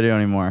 watch that video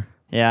anymore.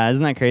 Yeah,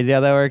 isn't that crazy how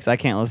that works? I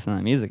can't listen to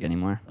that music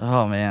anymore.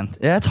 Oh man.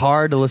 Yeah, it's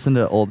hard to listen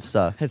to old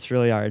stuff. It's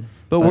really hard.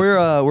 But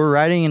we're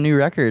writing a new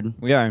record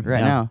We are right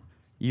yeah. now.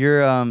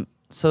 You're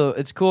so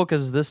it's cool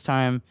cuz this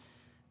time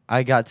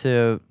I got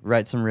to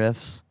write some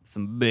riffs.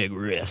 Some big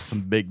riffs.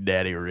 Big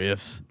daddy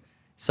riffs.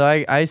 So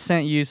I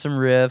sent you some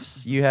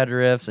riffs, you had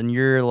riffs, and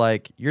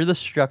you're the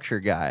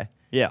structure guy.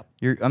 Yeah.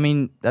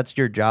 That's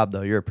your job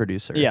though. You're a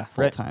producer. Yeah,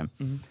 Full right. time.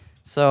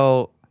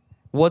 So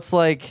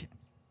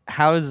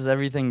how is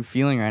everything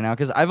feeling right now?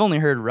 Because I've only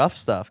heard rough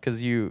stuff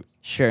because you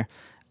Sure.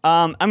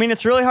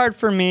 It's really hard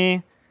for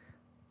me.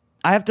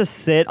 I have to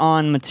sit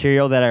on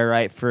material that I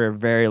write for a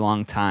very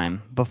long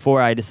time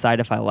before I decide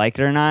if I like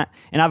it or not.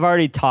 And I've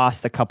already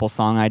tossed a couple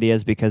song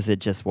ideas because it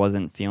just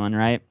wasn't feeling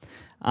right.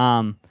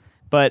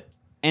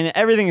 And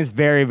everything is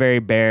very, very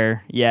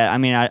bare.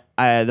 Yeah,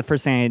 I the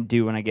first thing I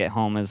do when I get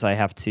home is I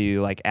have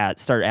to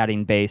start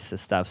adding bass to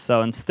stuff.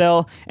 So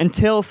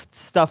until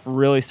stuff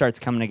really starts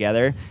coming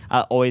together,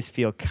 I always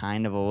feel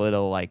kind of a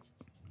little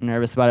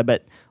nervous about it.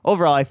 But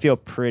overall, I feel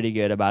pretty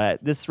good about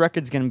it. This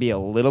record's gonna be a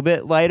little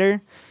bit lighter.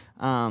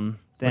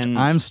 which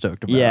I'm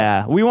stoked about.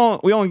 Yeah, we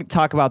won't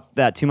talk about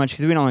that too much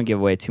because we don't want to give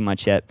away too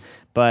much yet.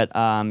 But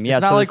yeah,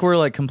 It's not like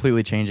we're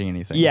completely changing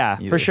anything. yeah,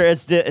 either. for sure.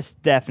 It's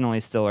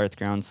definitely still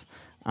Earthgrounds.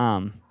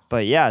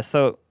 But yeah,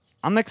 so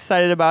I'm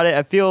excited about it.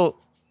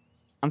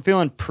 I'm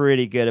feeling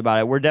pretty good about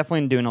it. We're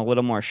definitely doing a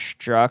little more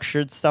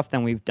structured stuff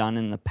than we've done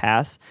in the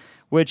past,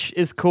 which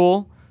is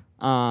cool.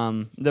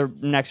 The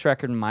next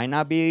record might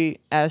not be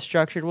as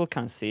structured. We'll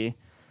kind of see.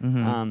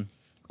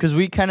 Because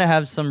we kind of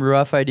have some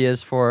rough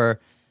ideas for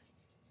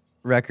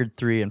record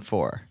 3 and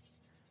 4.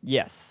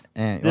 Yes.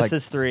 And, This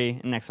is 3,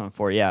 and next one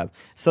 4, yeah.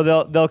 So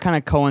they'll kind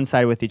of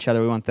coincide with each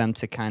other. We want them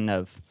to kind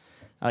of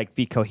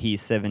be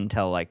cohesive and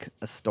tell a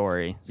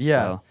story.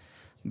 Yeah. So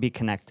be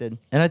connected.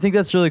 And I think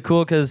that's really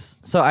cool because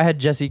I had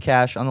Jesse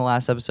Cash on the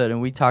last episode,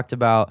 and we talked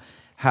about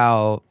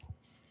how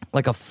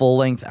a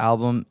full-length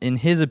album, in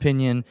his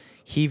opinion,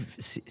 he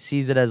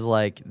sees it as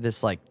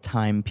this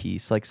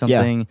timepiece,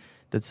 something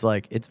that's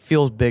it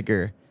feels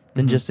bigger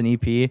than just an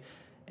EP.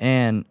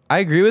 And I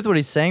agree with what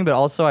he's saying, but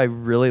also I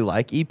really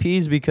like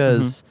EPs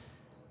because,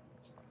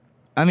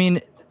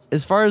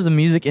 as far as the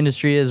music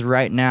industry is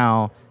right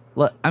now,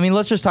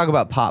 let's just talk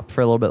about pop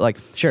for a little bit.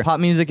 Sure. Pop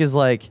music is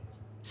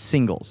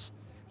singles.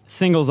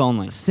 Singles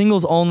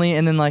only.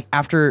 And then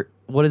after,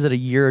 what is it, a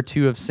year or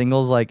two of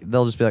singles,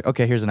 they'll just be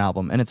okay, here's an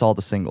album. And it's all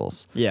the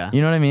singles. Yeah.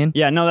 You know what I mean?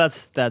 Yeah, no,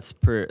 that's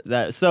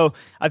that. So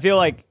I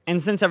feel and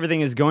since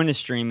everything is going to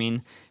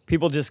streaming,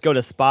 people just go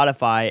to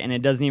Spotify, and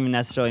it doesn't even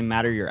necessarily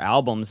matter your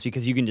albums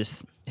because you can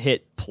just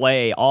hit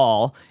play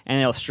all, and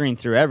it'll stream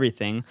through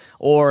everything,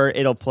 or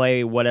it'll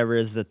play whatever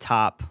is the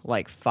top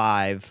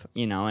 5,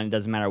 and it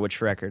doesn't matter which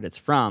record it's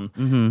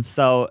from.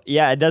 So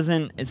yeah,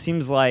 it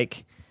seems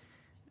like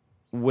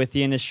with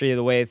the industry,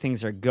 the way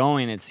things are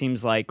going, it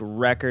seems like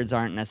records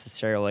aren't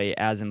necessarily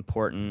as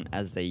important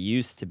as they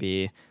used to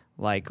be.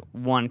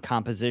 One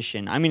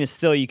composition. It's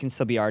still, you can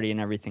still be arty and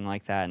everything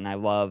like that, and I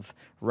love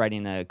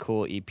writing a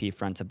cool EP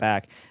front to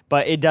back,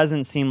 but it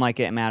doesn't seem like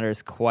it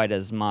matters quite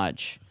as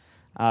much.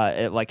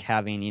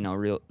 Having,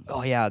 real,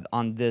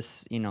 on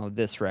this,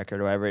 this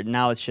record or whatever.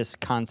 Now it's just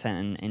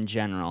content in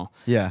general.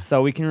 Yeah.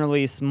 So we can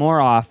release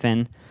more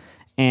often.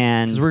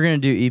 And Because we're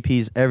going to do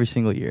EPs every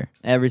single year.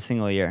 every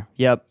single year.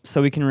 Yep.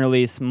 So we can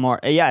release more.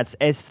 Yeah,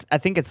 it's I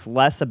think it's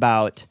less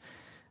about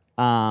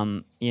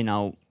having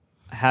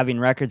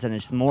records, and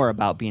it's more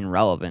about being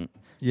relevant.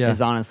 Yeah.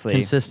 Is honestly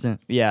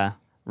Consistent. Yeah.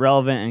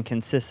 Relevant and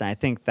consistent. I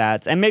think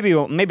that's, and maybe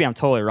I'm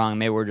totally wrong.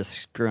 Maybe we're just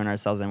screwing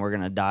ourselves and we're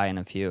gonna die in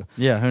a few.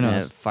 Yeah, who in a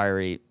knows?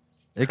 fiery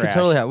It crash. could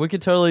totally we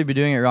could totally be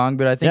doing it wrong,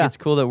 but I think Yeah. it's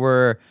cool that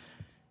we're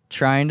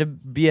trying to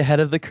be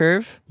ahead of the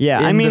curve.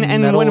 Yeah, in the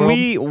and metal when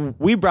world.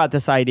 we brought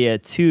this idea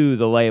to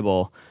the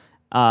label,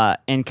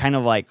 and kind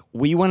of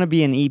we want to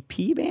be an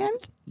EP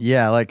band.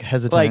 Yeah, like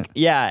hesitant. Like,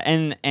 yeah,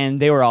 and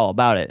they were all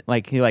about it.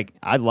 Like,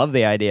 I love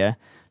the idea.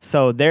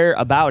 So they're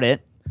about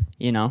it,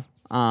 you know.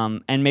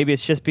 And maybe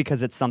it's just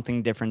because it's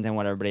something different than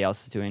what everybody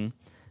else is doing.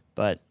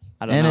 But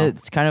I don't know. And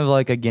it's kind of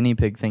like a guinea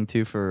pig thing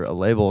too for a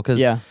label, because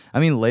Yeah. I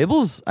mean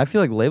labels. I feel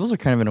like labels are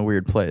kind of in a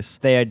weird place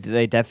They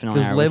definitely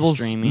because are with labels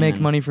streaming make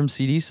and- money from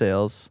CD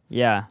sales,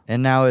 Yeah.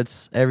 and now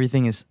it's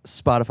everything is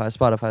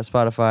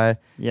Spotify.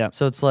 Yeah.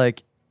 So it's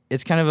like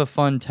it's kind of a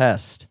fun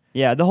test.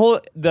 Yeah, the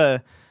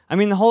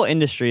whole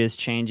industry is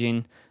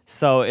changing.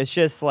 So it's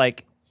just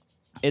like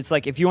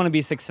if you want to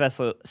be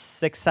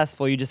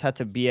successful, you just have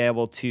to be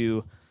able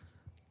to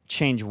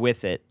change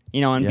with it,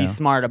 you know, and Yeah. be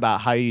smart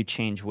about how you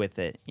change with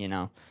it, you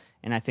know.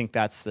 And I think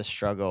that's the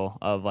struggle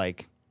of,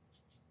 like,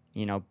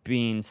 you know,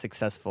 being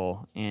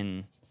successful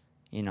in,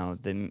 you know,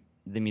 the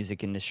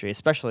music industry,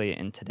 especially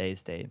in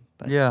today's day.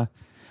 But Yeah.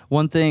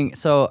 One thing,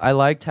 so I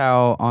liked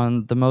how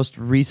on the most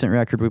recent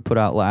record we put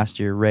out last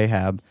year,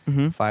 Rahab,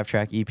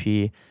 5-track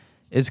EP,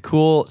 is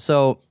cool.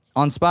 So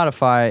on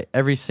Spotify,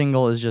 every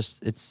single is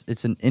just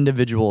it's an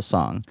individual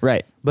song.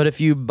 Right. But if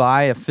you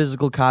buy a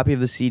physical copy of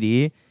the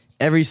CD,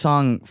 every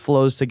song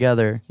flows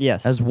together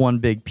Yes. as one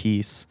big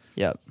piece,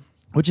 Yep.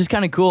 which is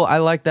kind of cool. I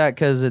like that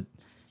because it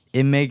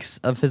makes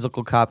a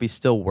physical copy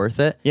still worth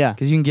it. Yeah.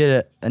 Because you can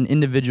get an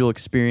individual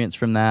experience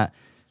from that.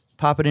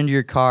 Pop it into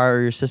your car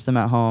or your system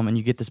at home, and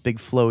you get this big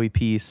flowy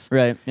piece.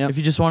 Right. Yep. If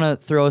you just want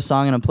to throw a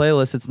song in a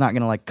playlist, it's not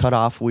going to like cut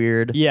off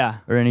weird. Yeah.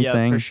 Or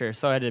anything. Yeah, for sure.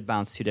 So I did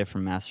bounce 2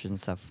 different masters and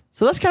stuff.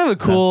 So that's kind of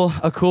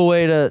a cool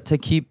way to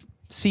keep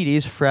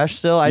CDs fresh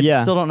still. I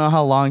Yeah. still don't know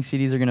how long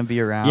CDs are going to be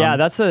around. Yeah,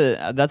 that's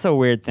a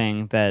weird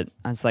thing that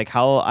it's like,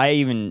 how I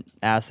even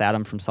asked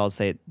Adam from Salt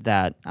State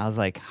that. I was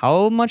like,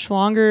 how much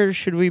longer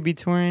should we be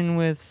touring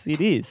with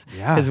CDs?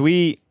 Yeah. Because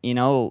we, you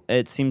know,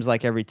 it seems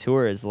like every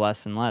tour is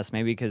less and less.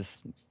 Maybe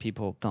because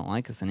people don't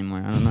like us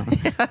anymore. I don't know.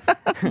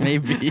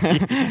 Maybe.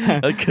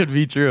 That could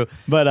be true.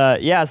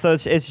 But yeah, so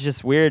it's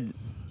just weird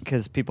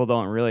because people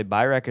don't really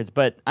buy records.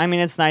 But I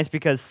mean, it's nice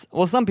because,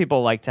 well, some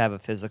people like to have a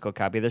physical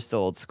copy. There's still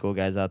old school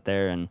guys out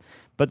there,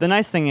 but the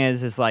nice thing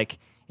is like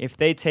if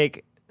they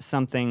take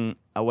something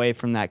away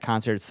from that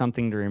concert, it's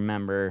something to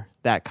remember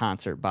that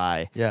concert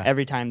by. Yeah.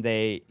 Every time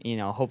they, you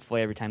know,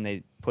 hopefully every time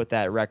they put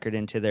that record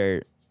into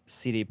their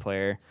CD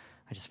player.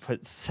 I just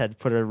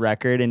put a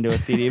record into a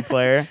CD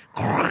player.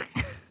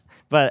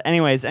 But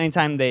anyways,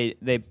 anytime they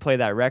play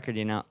that record,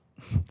 you know,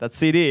 that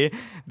CD,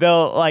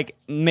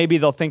 maybe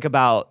they'll think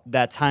about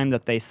that time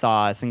that they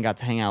saw us and got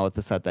to hang out with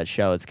us at that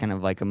show. It's kind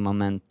of like a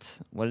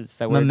what is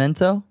that word?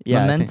 Memento?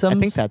 Yeah, I Momentums?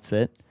 think that's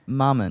it.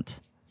 Moment.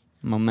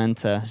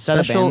 Momenta. Is that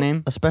a band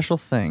name? A special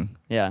thing.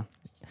 Yeah.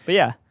 But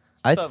yeah.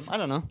 I So, I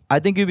don't know. I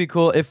think it'd be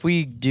cool if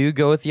we do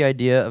go with the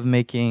idea of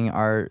making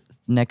our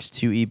next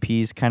 2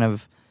 EPs kind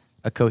of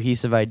a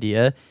cohesive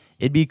idea.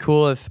 It'd be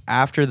cool if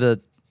after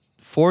the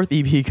 4th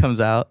EP comes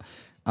out,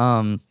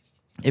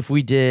 if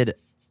we did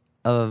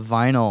a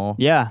vinyl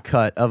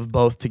cut of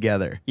both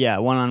together. Yeah,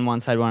 one on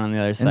one side, one on the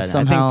other side.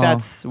 somehow- I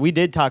think we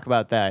did talk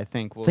about that. I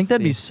think we'll I think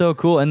that'd be see. so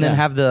cool. And then Yeah.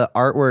 have the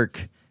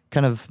artwork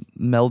kind of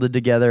melded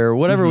together or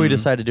whatever we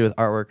decide to do with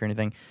artwork or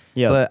anything.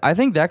 Yeah. But I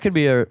think that could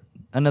be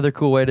another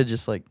cool way to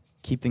just like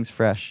keep things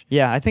fresh.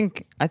 Yeah, I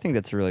think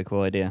that's a really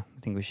cool idea. I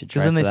think we should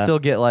try Because then they for that. still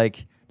get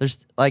like, there's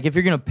like, if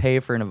you're going to pay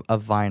for a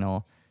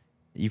vinyl,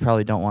 you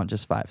probably don't want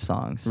just 5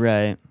 songs.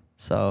 Right.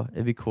 So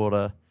it'd be cool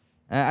to,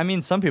 I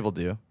mean, some people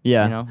do.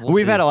 Yeah. You know, we'll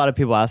We've see. had a lot of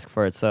people ask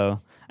for it, so,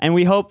 and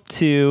we hope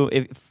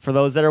to, for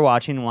those that are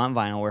watching and want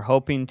vinyl, we're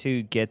hoping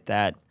to get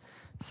that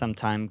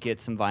sometime, get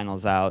some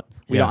vinyls out.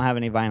 We Yeah. don't have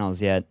any vinyls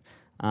yet.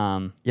 Yeah,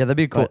 that'd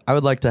be cool. but- I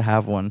would like to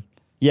have one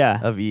Yeah.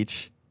 of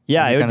each.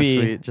 Yeah, It'd it would be be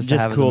kinda sweet just, just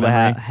to have as a cool to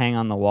memory. hang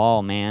on the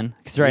wall, man.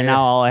 Because right Yeah.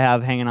 now, all I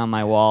have hanging on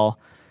my wall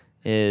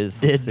is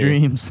Dead let's see.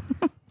 dreams.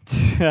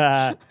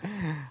 I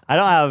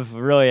don't have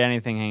really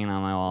anything hanging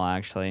on my wall,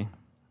 actually.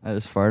 I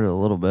just farted a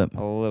little bit.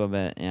 A little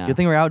bit, yeah. Good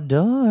thing we're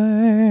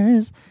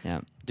outdoors.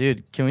 Yeah.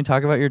 Dude, can we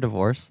talk about your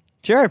divorce?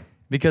 Sure.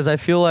 Because I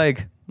feel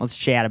like Let's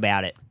chat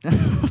about it.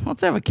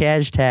 let's have a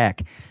cash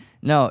tack.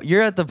 No,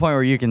 you're at the point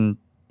where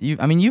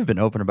you've been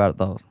open about it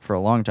though for a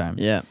long time.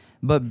 Yeah.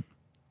 But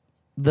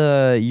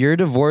your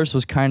divorce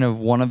was kind of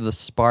one of the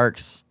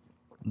sparks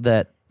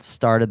that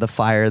started the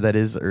fire that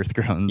is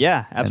Earthgroans.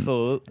 Yeah, and-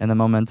 absolutely. And the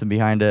momentum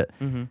behind it.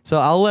 Mhm. So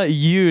I'll let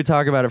you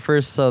talk about it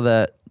first so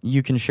that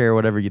you can share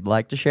whatever you'd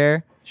like to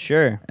share.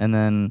 Sure. And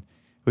then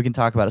we can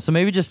talk about it. So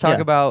maybe just talk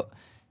Yeah. about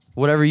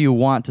whatever you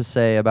want to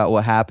say about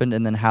what happened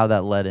and then how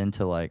that led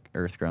into like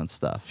Earthgrown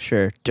stuff.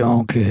 Sure.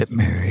 Don't get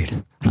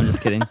married. I'm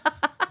just kidding.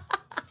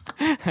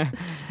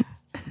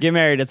 Get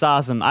married. It's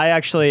awesome. I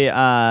actually,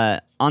 on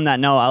that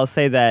note, I'll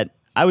say that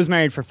I was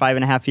married for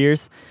 5.5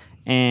 years,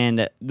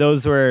 and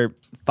those were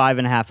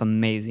 5.5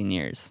 amazing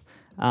years.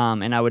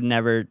 And I would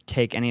never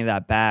take any of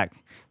that back.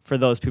 For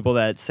those people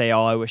that say,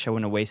 "Oh, I wish I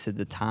wouldn't have wasted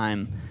the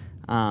time,"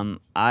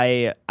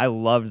 I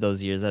loved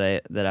those years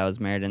that I was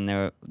married, and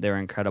they were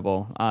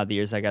incredible. The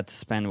years I got to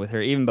spend with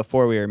her, even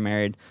before we were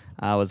married,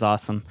 was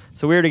awesome.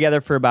 So we were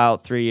together for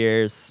about 3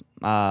 years,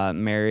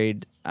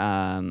 married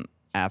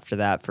after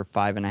that for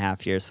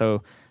 5.5 years.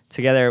 So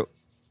together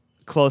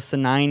close to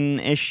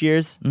 9-ish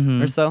years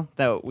Mhm. or so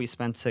that we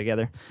spent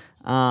together.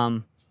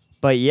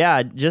 But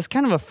yeah, just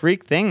kind of a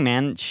freak thing,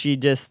 man. She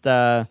just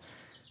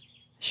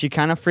she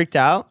kind of freaked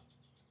out,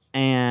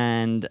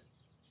 and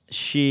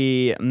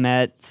she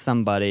met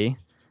somebody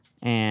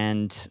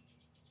and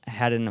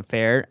had an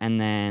affair, and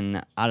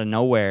then out of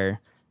nowhere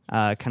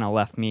kind of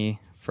left me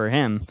for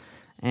him.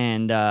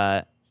 And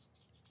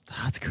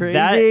That's crazy.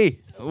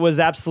 that was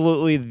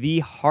absolutely the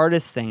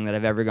hardest thing that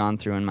I've ever gone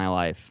through in my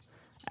life.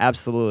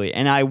 Absolutely.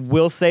 And I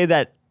will say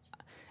that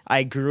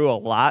I grew a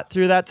lot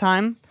through that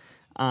time.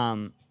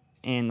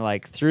 And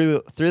like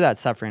through that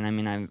suffering, I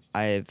mean,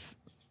 I've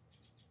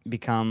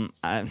become,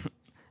 I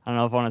don't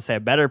know if I want to say a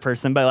better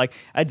person, but like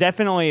I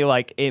definitely,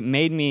 like, it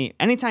made me,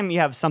 anytime you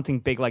have something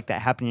big like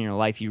that happen in your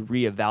life, you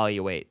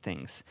reevaluate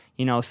things.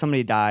 You know,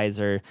 somebody dies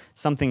or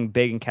something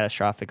big and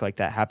catastrophic like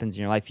that happens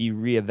in your life, you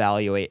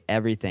reevaluate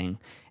everything.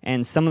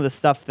 And some of the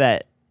stuff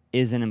that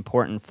isn't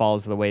important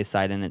falls to the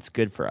wayside, and it's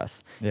good for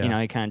us. Yeah. You know,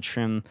 you kind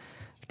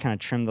of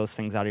trim those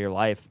things out of your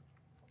life.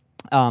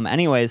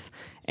 Anyways,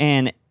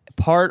 and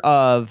part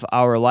of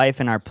our life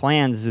and our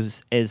plans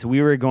is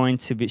we were going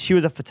to be, she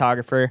was a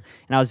photographer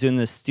and I was doing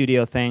this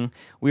studio thing.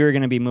 We were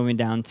going to be moving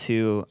down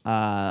to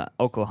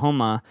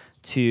Oklahoma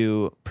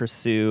to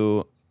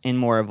pursue in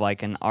more of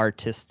like an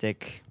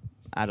artistic,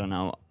 I don't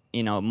know,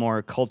 you know,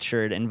 more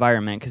cultured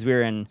environment, because we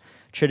were in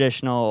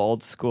traditional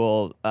old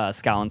school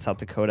Scotland, South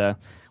Dakota,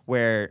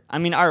 where, I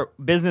mean, our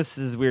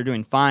businesses, we were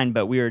doing fine,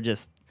 but we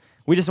just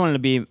wanted to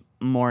be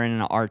more in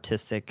an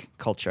artistic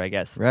culture, I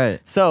guess. Right.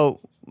 So,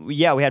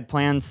 yeah, we had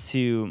plans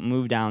to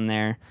move down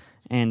there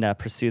and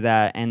pursue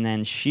that. And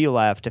then she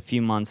left a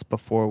few months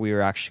before we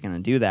were actually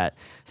going to do that.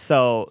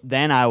 So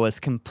then I was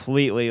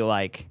completely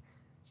like,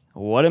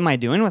 what am I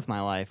doing with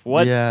my life?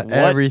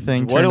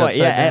 Everything turned upside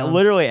down.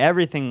 Literally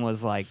everything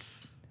was like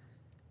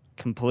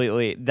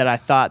completely that I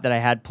thought that I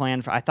had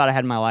planned for. I thought I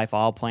had my life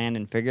all planned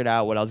and figured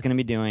out what I was going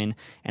to be doing,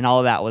 and all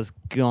of that was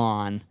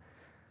gone.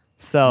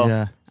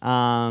 So,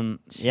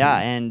 yeah,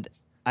 and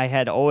I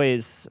had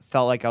always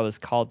felt like I was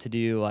called to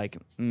do like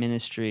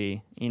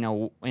ministry, you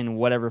know, in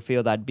whatever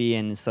field I'd be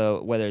in.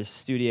 So whether it's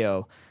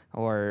studio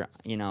or,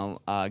 you know,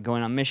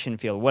 going on mission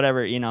field,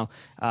 whatever, you know,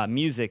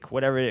 music,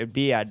 whatever it would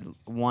be, I'd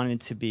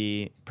wanted to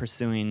be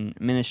pursuing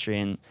ministry.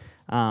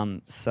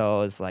 And so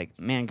I was like,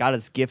 man, God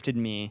has gifted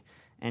me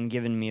and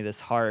given me this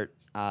heart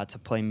to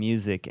play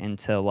music and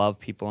to love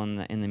people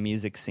in the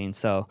music scene.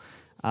 So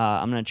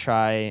I'm going to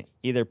try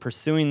either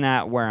pursuing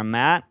that where I'm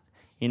at.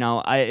 You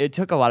know, it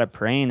took a lot of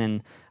praying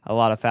and a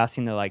lot of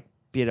fasting to like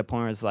be at a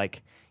point where it's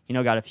like, you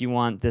know, God, if you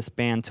want this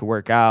band to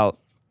work out,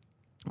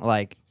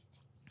 like,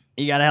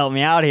 you got to help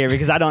me out here,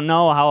 because I don't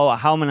know how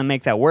I'm going to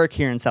make that work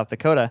here in South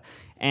Dakota.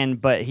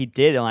 But he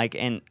did,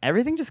 and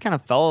everything just kind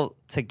of fell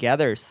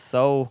together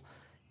so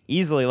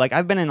easily. Like,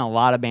 I've been in a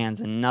lot of bands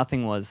and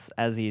nothing was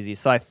as easy.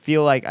 So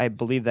I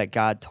believe that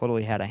God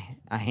totally had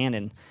a hand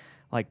in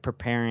like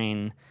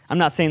preparing. I'm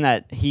not saying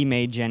that he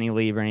made Jenny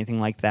leave or anything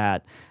like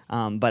that,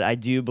 but I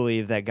do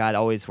believe that God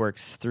always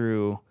works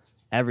through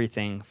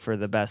everything for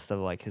the best of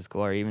like his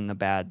glory, even the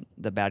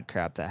bad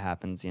crap that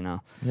happens, you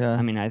know. Yeah.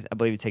 I mean, I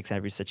believe he takes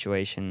every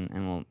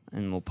situation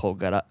and will pull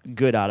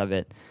good out of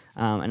it.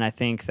 And I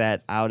think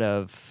that out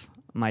of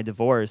my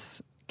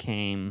divorce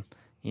came,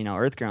 you know,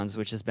 Earthgrounds,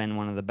 which has been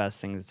one of the best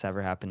things that's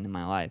ever happened in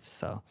my life.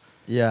 So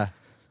Yeah.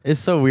 It's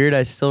so weird.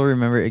 I still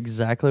remember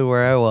exactly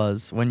where I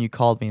was when you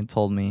called me and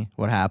told me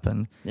what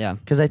happened. yeah.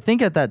 Because I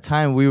think at that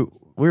time we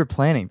were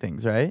planning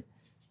things, right?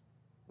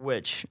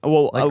 Which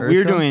well, Like we were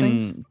Earthgrounds doing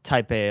things?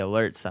 Type A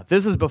alert stuff.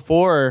 This is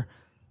before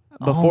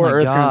my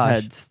Earthgrounds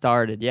gosh. had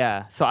started.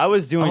 Yeah. So I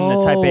was doing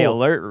the Type A Oh.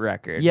 alert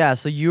record. Yeah,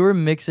 so you were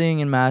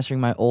mixing and mastering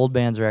my old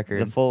band's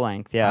record. The full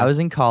length. Yeah. I was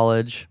in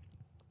college,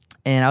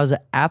 and I was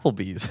at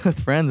Applebee's with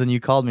friends, and you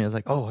called me. I was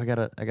like, "Oh, I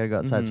gotta go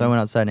outside." So I Mhm.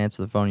 went outside and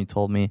answered the phone. You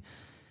told me,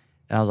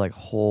 and I was like,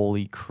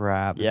 "Holy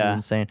crap, this is Yeah.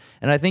 insane!"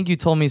 And I think you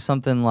told me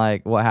something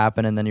like what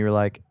happened, and then you were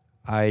like,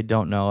 "I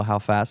don't know how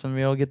fast I'm gonna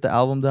be able to get the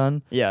album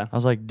done." yeah. I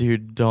was like,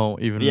 "Dude,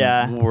 don't even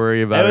Yeah.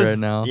 worry about it right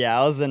now." Yeah,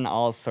 I was in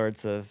all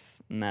sorts of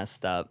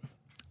messed up.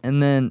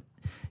 And then,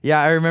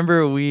 yeah, I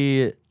remember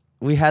we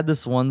had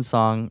this one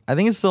song. I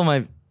think it's still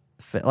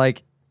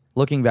like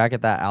looking back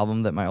at that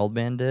album that my old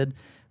band did.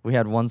 We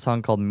had one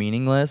song called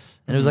 "Meaningless,"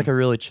 and it was like a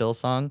really chill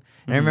song.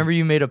 And I remember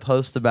you made a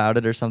post about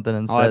it or something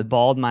and I said,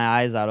 bawled my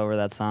eyes out over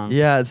that song.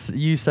 "Yeah,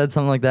 you said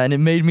something like that," and it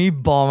made me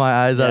bawl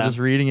my eyes out Yeah. just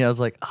reading it. I was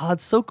like, "Oh,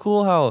 it's so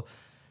cool how."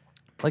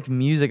 Like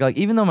music, like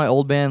even though my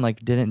old band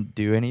like didn't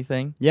do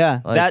anything, Yeah,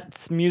 Like-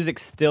 that music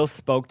still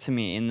spoke to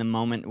me in the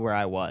moment where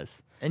I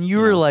was. and you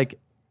were know. like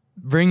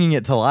bringing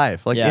it to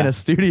life, like Yeah. in a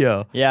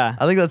studio. Yeah.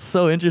 I think that's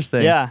so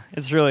interesting. Yeah,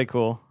 it's really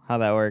cool how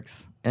that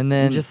works. And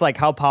then And just like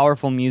how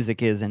powerful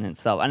music is in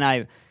itself. And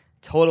I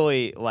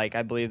totally like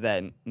I believe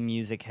that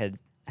music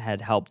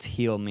had helped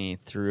heal me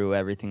through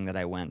everything that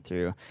I went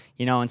through.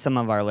 You know, in some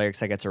of our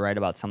lyrics I get to write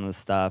about some of the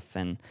stuff,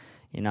 and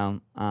you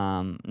know,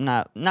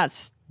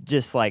 not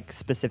just like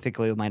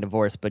specifically with my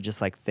divorce, but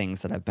just like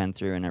things that I've been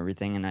through and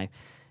everything, and I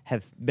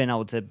have been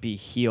able to be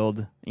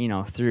healed, you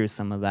know, through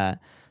some of that.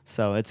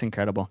 So it's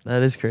incredible.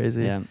 That is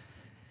crazy. Yeah.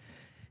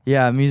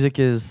 Yeah, music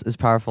is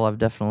powerful. I've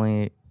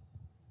definitely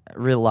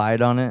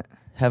relied on it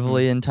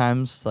heavily in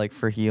times like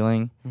for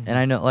healing. And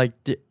I know like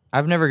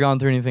I've never gone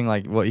through anything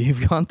like what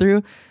you've gone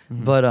through,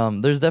 but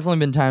there's definitely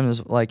been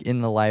times like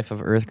in the life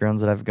of Earthgrounds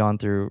that I've gone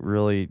through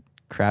really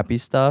crappy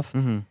stuff,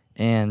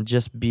 and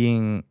just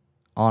being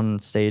on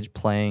stage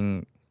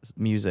playing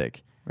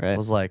music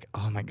was like,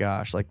 oh my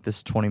gosh, like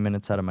this 20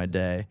 minutes out of my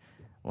day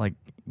like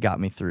got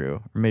me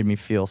through or made me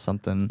feel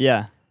something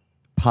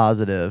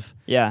positive.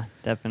 Yeah,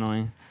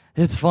 definitely.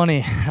 It's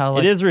funny how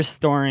like, it is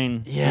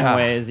restoring in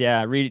ways,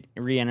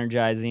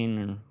 re-energizing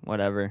and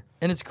whatever.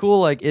 And it's cool,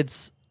 like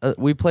it's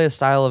we play a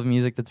style of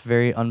music that's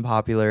very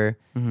unpopular,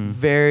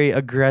 very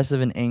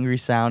aggressive and angry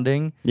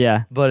sounding.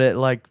 Yeah. But it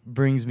like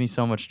brings me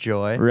so much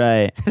joy.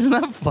 Right. Isn't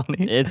that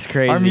funny? It's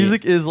crazy. Our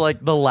music is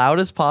like the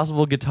loudest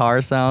possible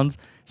guitar sounds,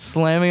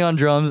 slamming on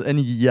drums and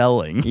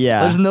yelling.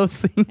 Yeah. There's no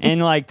singing.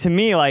 And like to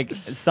me, like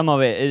some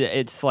of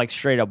it's like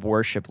straight up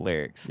worship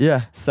lyrics.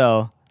 Yeah.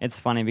 So it's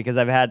funny because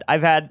I've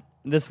had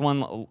this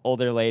one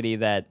older lady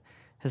that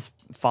has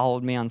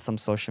followed me on some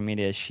social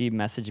media. She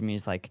messaged me,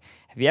 she's like,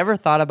 have you ever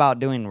thought about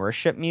doing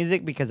worship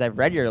music? Because I've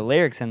read your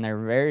lyrics and they're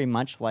very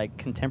much like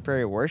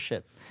contemporary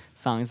worship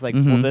songs. Like,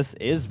 well, this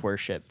is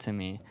worship to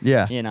me.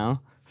 Yeah. You know?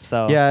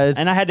 So, yeah,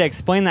 and I had to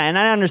explain that. And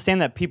I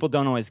understand that people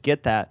don't always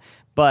get that.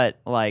 But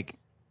like,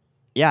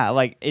 yeah,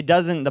 like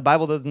the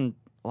Bible doesn't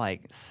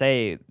like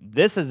say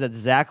this is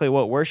exactly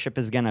what worship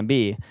is going to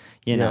be.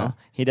 You know,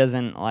 he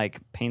doesn't like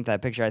paint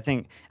that picture. I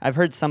think I've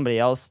heard somebody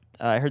else,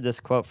 I heard this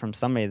quote from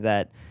somebody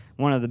that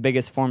one of the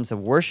biggest forms of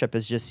worship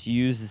is just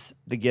use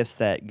the gifts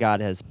that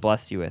God has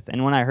blessed you with.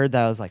 And when I heard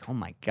that, I was like, oh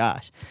my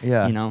gosh.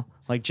 Yeah. You know,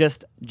 like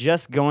just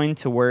going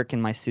to work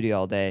in my studio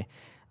all day,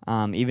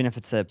 even if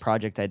it's a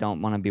project I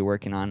don't want to be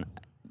working on,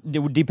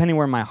 depending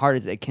where my heart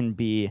is, it can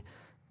be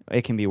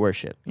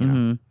worship. You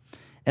know?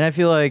 And I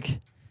feel like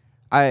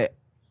I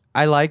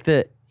like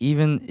that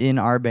even in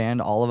our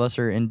band, all of us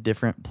are in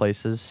different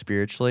places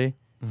spiritually,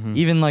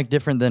 even like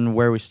different than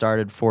where we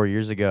started 4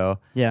 years ago.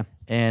 Yeah.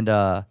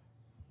 And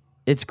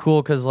it's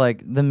cool because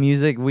like the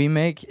music we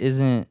make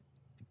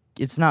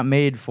it's not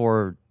made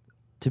to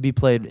be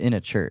played in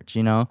a church,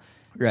 you know?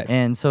 Right.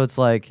 And so it's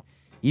like,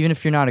 even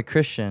if you're not a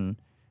Christian,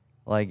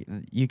 like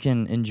you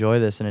can enjoy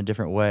this in a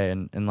different way.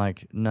 And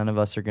like none of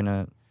us are going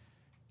to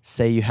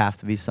say you have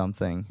to be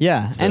something.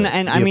 Yeah. And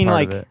I mean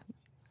like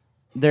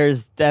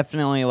there's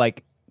definitely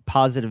like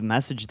positive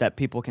message that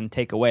people can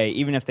take away,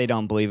 even if they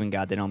don't believe in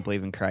God, they don't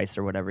believe in Christ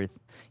or whatever,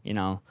 you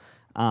know,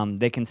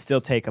 they can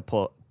still take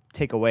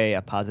away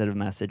a positive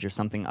message or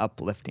something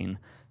uplifting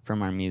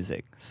from our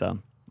music. So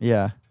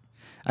yeah,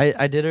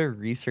 I did a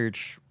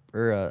research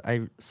or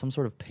some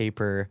sort of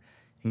paper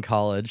in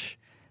college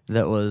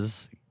that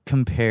was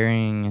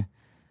comparing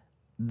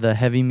the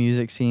heavy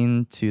music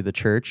scene to the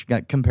church,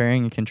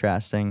 comparing and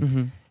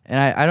contrasting. And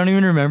I don't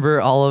even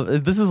remember all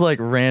of this. Is like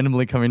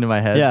randomly coming to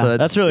my head. Yeah, so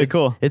that's really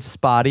cool. It's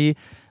spotty,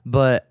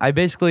 but I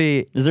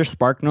basically... Is there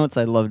Spark Notes?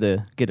 I'd love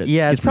to get it.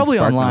 Yeah, it's probably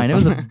online. It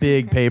was a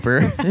big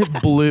paper.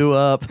 It blew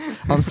up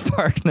on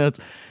Spark Notes.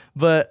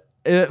 But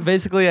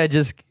basically, I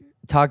just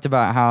talked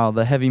about how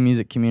the heavy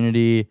music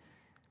community,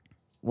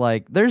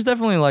 like, there's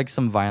definitely like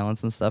some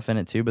violence and stuff in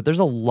it too, but there's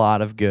a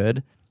lot of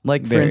good.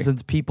 Like, for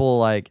instance, people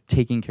like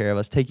taking care of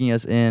us, taking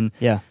us in.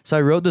 Yeah. So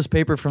I wrote this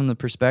paper from the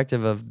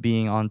perspective of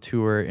being on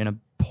tour in a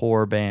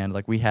poor band.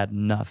 Like, we had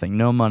nothing,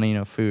 no money,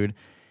 no food,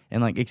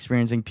 and like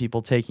experiencing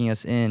people taking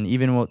us in,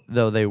 even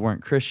though they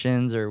weren't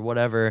Christians or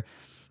whatever,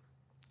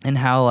 and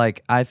how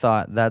like I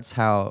thought that's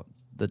how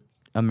the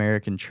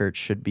American church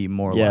should be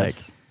more like.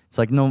 It's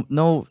like,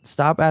 no,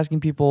 stop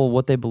asking people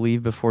what they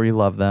believe before you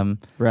love them.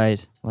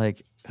 Right.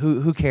 Like,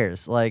 who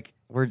cares? Like,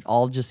 we're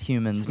all just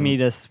humans.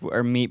 Just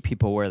meet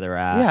people where they're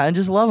at. Yeah, and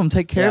just love them.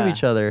 Take care of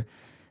each other.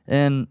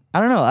 And I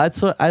don't know.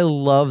 That's what I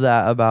love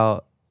that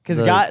about.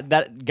 Because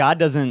God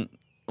doesn't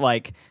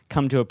like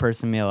come to a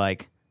person and be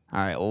like, all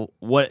right, well,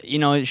 what, you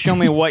know, show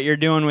me what you're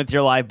doing with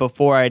your life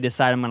before I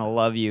decide I'm gonna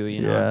love you.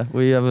 You know. Yeah,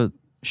 we have a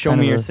show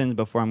me your sins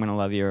before I'm gonna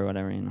love you or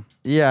whatever. You know.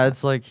 Yeah,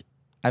 it's like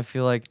I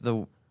feel like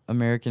the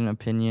American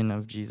opinion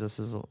of Jesus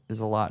is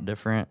a lot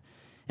different.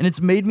 And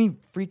it's made me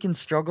freaking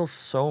struggle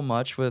so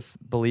much with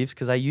beliefs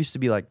because I used to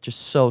be like just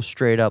so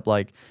straight up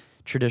like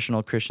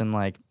traditional Christian,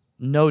 like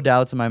no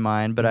doubts in my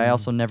mind, but I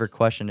also never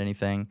questioned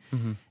anything.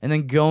 And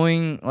then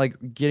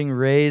getting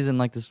raised in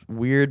like this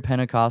weird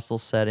Pentecostal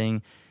setting,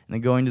 and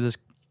then going to this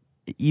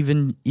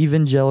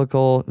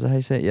evangelical, is that how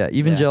you say it? Yeah,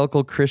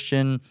 evangelical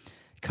Christian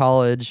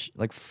college,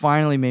 like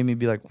finally made me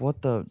be like,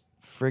 what the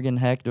friggin'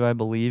 heck do I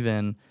believe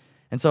in?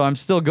 And so I'm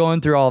still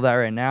going through all that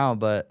right now,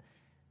 but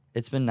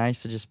it's been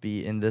nice to just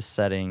be in this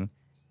setting,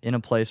 in a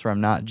place where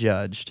I'm not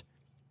judged,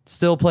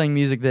 still playing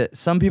music that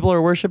some people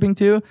are worshiping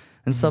to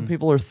and some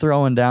people are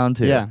throwing down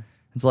to. Yeah.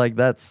 It's like,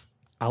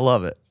 I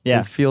love it.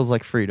 Yeah. It feels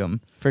like freedom.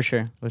 For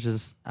sure. Which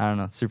is, I don't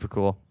know, super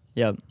cool.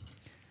 Yep.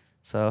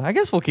 So I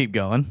guess we'll keep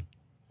going.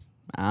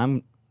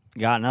 I'm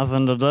got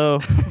nothing to do.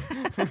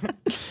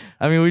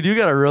 I mean, we do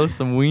got to roast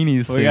some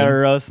weenies soon. We got to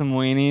roast some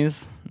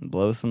weenies.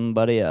 blow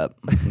somebody up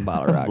with some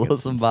bottle rockets. Blow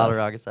some and bottle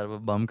stuff. rockets out of a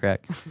bum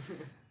crack.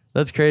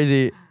 That's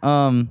crazy.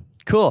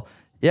 Cool.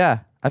 Yeah,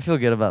 I feel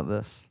good about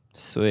this.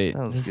 Sweet.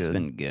 That was This has good.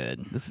 been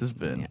good. This has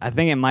been. I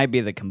think it might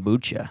be the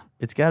kombucha.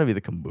 It's got to be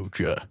the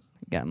kombucha.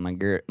 Got my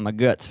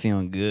guts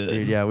feeling good.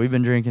 Dude, yeah, we've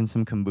been drinking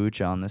some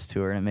kombucha on this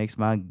tour, and it makes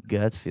my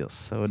guts feel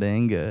so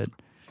dang good.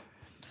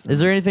 Is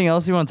there anything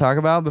else you want to talk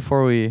about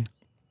before we...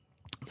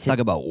 Let's talk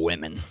about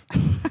women.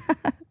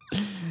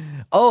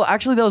 Oh,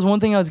 actually, that was one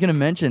thing I was going to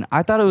mention.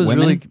 I thought it was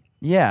Women? really...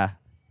 Yeah.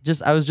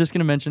 I was just going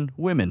to mention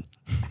women.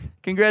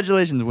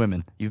 Congratulations,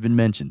 women. You've been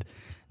mentioned.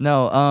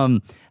 No,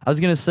 I was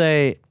going to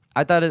say,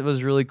 I thought it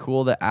was really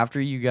cool that after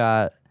you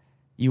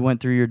went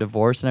through your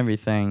divorce and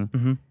everything,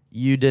 Mm-hmm.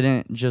 you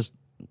didn't just,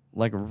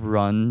 like,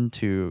 run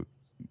to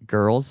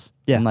girls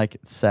Yeah. and, like,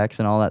 sex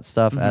and all that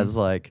stuff as,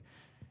 like...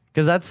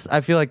 Because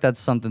I feel like that's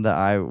something that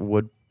I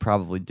would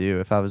probably do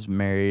if I was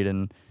married,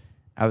 and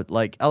I would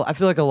like. I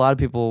feel like a lot of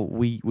people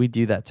we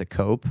do that to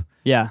cope.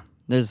 Yeah,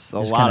 there's a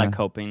Just lot kinda- of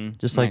coping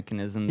just like-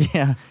 mechanisms.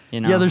 Yeah,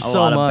 You know, yeah. There's a so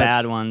lot much. of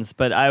bad ones,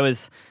 but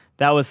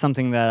that was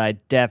something that I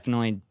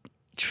definitely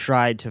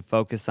tried to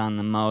focus on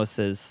the most.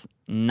 Is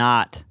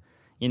not,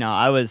 you know,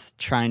 I was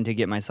trying to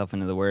get myself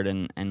into the Word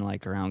and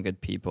like around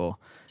good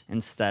people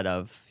instead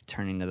of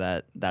turning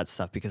to that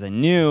stuff, because I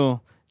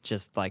knew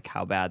just like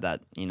how bad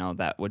that, you know,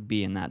 that would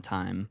be in that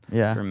time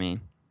Yeah. for me,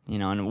 you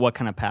know, and what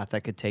kind of path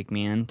that could take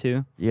me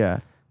into. Yeah,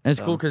 and it's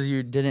So- cool because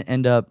you didn't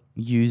end up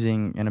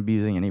using and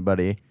abusing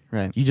anybody.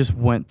 Right. You just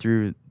went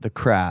through the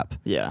crap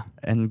Yeah.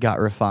 and got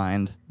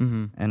refined,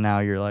 Mm-hmm. and now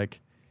you're like,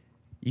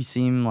 you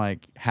seem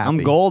like happy. I'm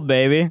gold,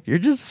 baby. You're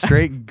just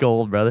straight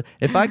gold, brother.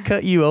 If I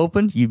cut you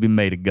open, you'd be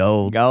made of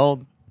gold.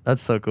 Gold.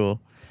 That's so cool.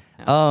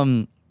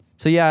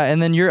 So yeah,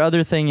 and then your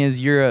other thing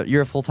is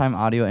you're a full-time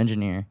audio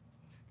engineer.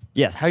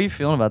 Yes. How are you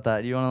feeling about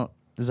that?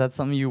 Is that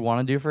something you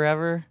want to do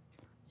forever?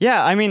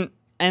 Yeah, I mean,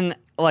 and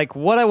like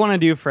what I want to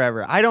do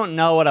forever. I don't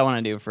know what I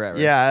want to do forever.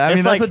 Yeah, I mean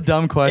It's that's like- a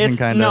dumb question, it's,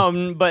 kind of.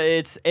 No, but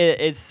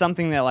it's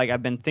something that like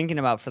I've been thinking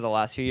about for the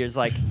last few years.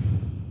 Like,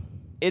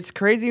 it's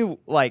crazy.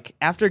 Like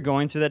after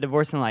going through that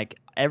divorce and like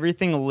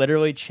everything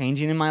literally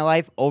changing in my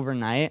life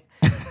overnight,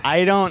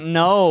 I don't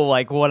know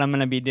like what I'm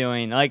gonna be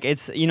doing. Like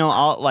it's, you know,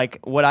 like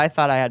what I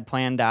thought I had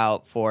planned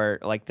out for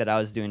like that I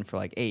was doing for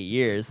like 8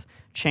 years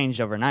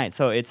changed overnight.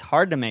 So it's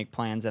hard to make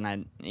plans,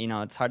 and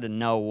it's hard to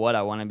know what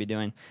I want to be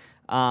doing.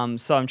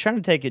 So I'm trying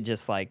to take it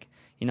just like,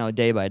 you know,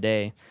 day by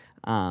day.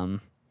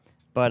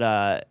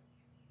 But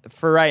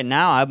for right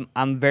now,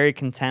 I'm very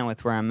content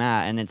with where I'm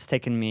at, and it's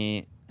taken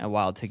me a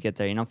while to get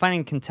there. You know,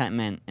 finding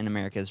contentment in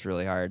America is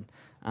really hard.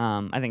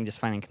 I think just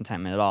finding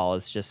contentment at all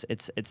is just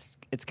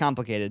it's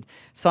complicated.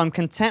 So I'm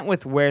content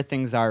with where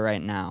things are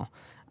right now,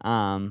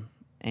 and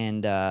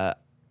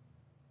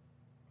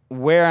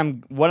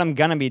what I'm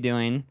gonna be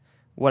doing,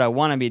 what I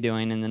want to be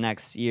doing in the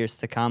next years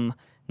to come.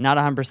 Not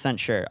 100%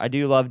 sure. I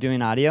do love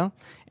doing audio,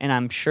 and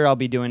I'm sure I'll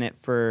be doing it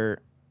for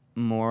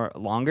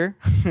longer.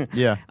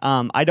 Yeah.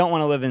 I don't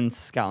want to live in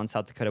Scotland,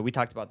 South Dakota. We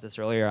talked about this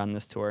earlier on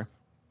this tour,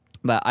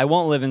 but I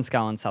won't live in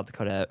Scotland, South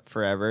Dakota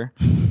forever.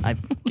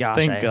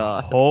 Thank I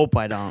God. hope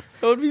I don't.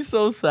 That would be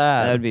so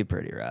sad. That would be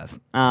pretty rough.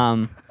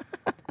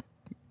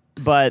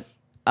 But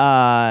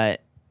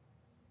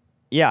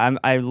yeah,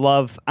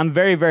 I'm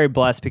very, very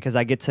blessed because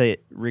I get to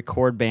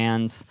record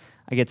bands.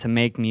 I get to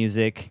make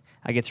music.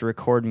 I get to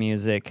record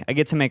music. I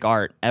get to make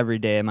art every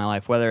day of my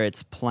life, whether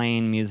it's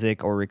playing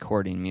music or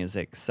recording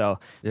music. So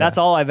that's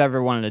all I've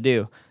ever wanted to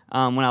do.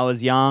 When I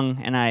was young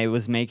and I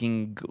was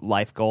making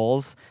life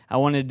goals, I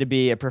wanted to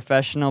be a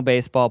professional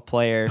baseball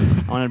player.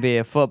 I wanted to be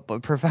a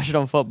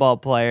professional football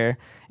player.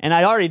 And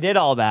I already did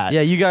all that.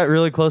 Yeah, you got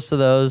really close to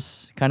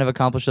those, kind of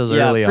accomplished those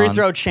early free on.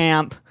 throw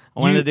champ. I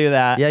wanted to do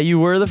that. Yeah, you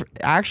were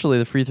actually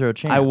the free throw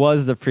champ. I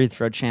was the free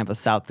throw champ of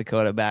South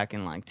Dakota back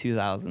in like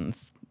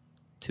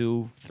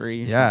 2002,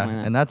 3. Yeah, something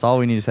like that. and that's all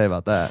we need to say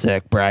about that.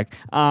 Sick brag.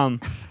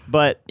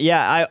 But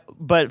yeah,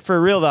 but for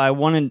real though, I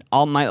wanted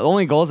my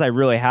only goals I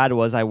really had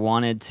was I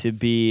wanted to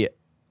be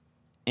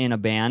in a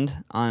band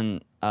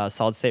on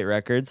Solid State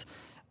Records.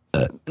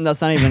 And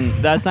that's not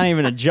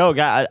even a joke.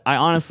 I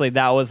honestly,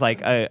 that was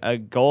like a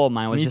goal of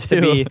mine was Me just too.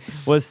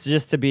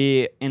 to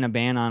be in a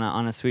band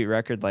on a sweet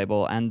record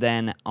label and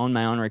then own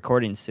my own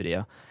recording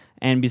studio.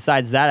 And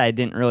besides that, I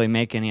didn't really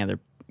make any other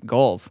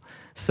goals.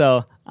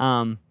 So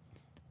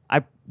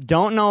I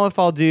don't know if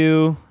I'll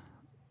do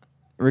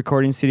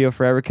recording studio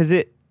forever because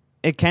it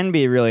can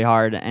be really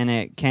hard and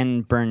it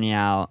can burn you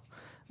out.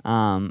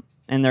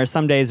 And there are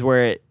some days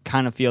where it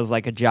kind of feels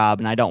like a job,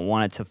 and I don't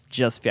want it to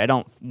just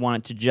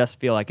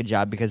feel like a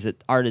job because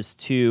art is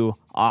too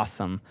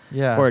awesome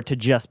for it to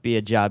just be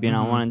a job. You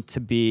know, I want it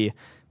to be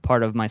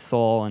part of my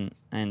soul,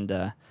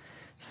 and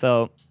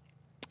so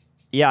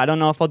yeah, I don't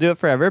know if I'll do it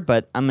forever,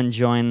 but I'm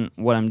enjoying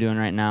what I'm doing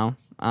right now.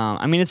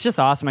 I mean, it's just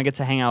awesome. I get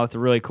to hang out with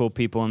really cool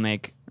people and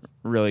make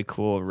really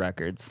cool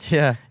records.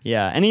 Yeah.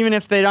 Yeah, and even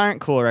if they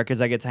aren't cool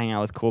records, I get to hang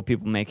out with cool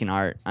people making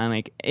art. I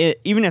make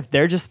it, even if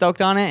they're just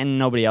stoked on it and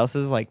nobody else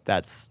is, like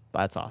that's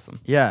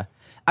awesome. Yeah.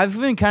 I've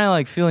been kind of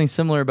like feeling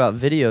similar about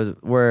videos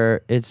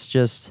where it's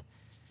just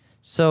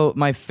So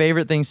my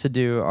favorite things to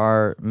do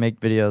are make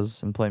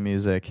videos and play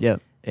music.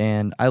 Yep.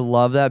 And I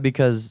love that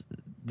because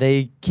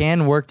they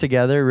can work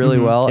together really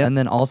well. Yep. And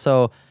then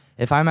also,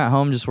 if I'm at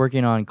home just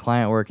working on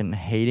client work and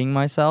hating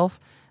myself,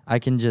 I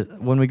can just,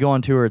 when we go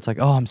on tour, it's like,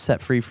 oh, I'm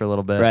set free for a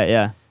little bit. Right,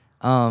 yeah.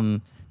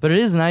 But it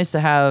is nice to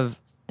have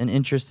an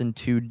interest in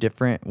two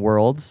different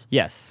worlds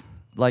Yes.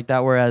 like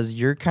that, whereas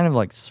you're kind of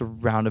like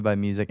surrounded by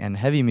music and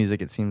heavy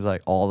music, it seems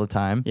like, all the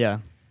time. Yeah.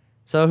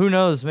 So who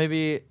knows?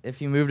 Maybe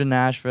if you move to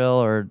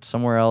Nashville or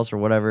somewhere else or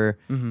whatever,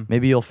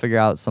 maybe you'll figure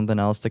out something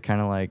else to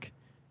kind of like,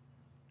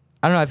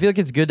 I don't know. I feel like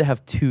it's good to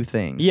have two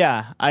things.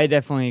 Yeah, I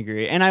definitely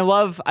agree. And I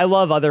love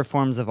other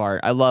forms of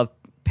art. I love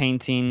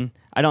painting.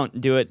 I don't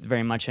do it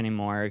very much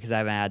anymore because I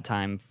haven't had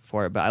time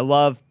for it. But I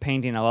love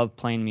painting. I love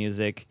playing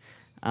music.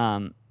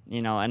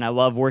 You know, and I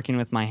love working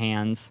with my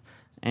hands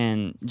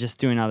and just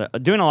doing a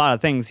lot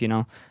of things. You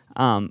know,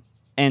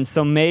 and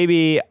so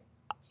maybe,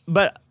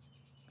 but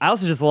I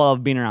also just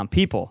love being around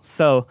people.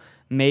 So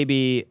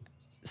maybe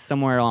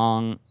somewhere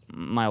along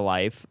my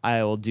life,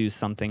 I will do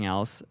something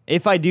else.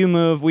 If I do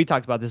move, we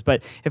talked about this,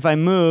 but if I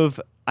move,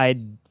 I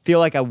feel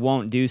like I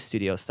won't do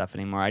studio stuff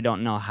anymore. I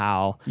don't know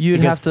how.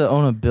 You'd have to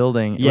own a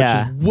building, which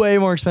is way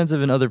more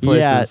expensive in other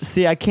places. Yeah,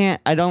 see,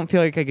 I don't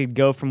feel like I could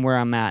go from where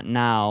I'm at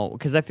now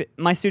because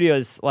my studio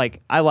is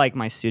like, I like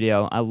my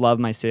studio. I love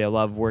my studio. I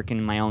love working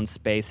in my own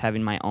space,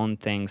 having my own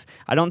things.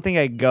 I don't think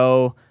I'd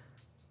go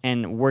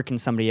and work in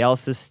somebody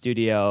else's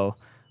studio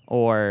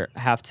or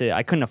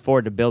I couldn't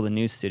afford to build a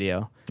new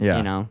studio. Yeah.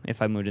 You know,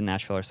 if I moved to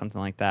Nashville or something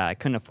like that, I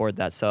couldn't afford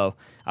that. So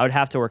I would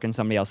have to work in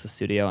somebody else's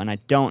studio, and I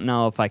don't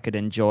know if I could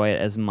enjoy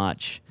it as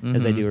much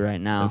as I do right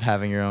now. Of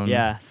having your own.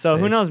 Yeah. So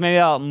who space. knows? Maybe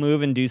I'll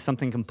move and do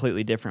something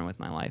completely different with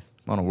my life.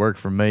 Want to work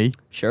for me?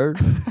 Sure.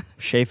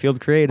 Sheffield I'll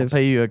Creative.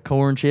 pay you a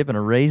corn chip and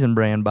a Raisin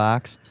Bran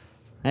box.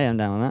 Hey, I'm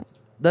down with that.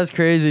 That's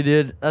crazy,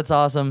 dude. That's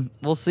awesome.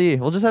 We'll see.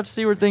 We'll just have to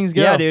see where things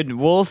go. Yeah, dude.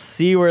 We'll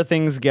see where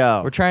things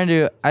go. We're trying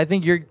to. I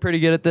think you're pretty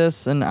good at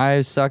this, and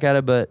I suck at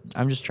it. But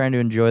I'm just trying to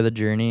enjoy the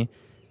journey.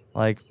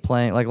 Like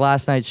playing. Like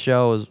last night's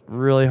show was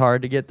really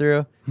hard to get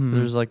through.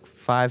 There's like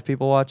 5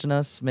 people watching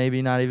us,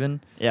 maybe not even.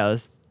 Yeah,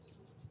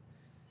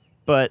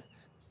 but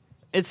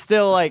it's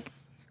still like,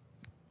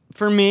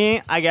 for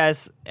me, I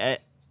guess,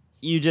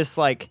 you just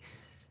like,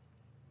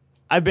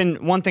 that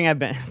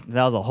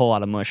was a whole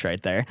lot of mush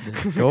right there.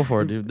 Go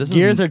for it, dude.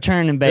 Gears are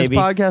turning, baby. This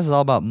podcast is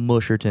all about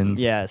mushertons.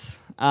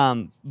 Yes.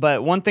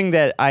 But one thing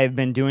that I've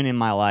been doing in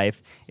my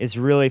life is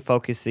really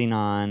focusing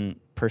on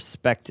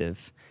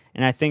perspective.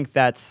 And I think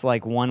that's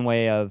like one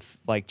way of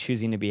like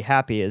choosing to be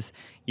happy is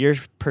your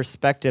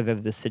perspective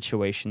of the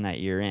situation that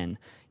you're in.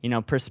 You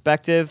know,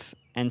 perspective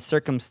and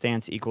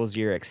circumstance equals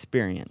your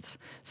experience.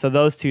 So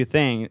those two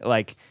things,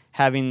 like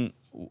having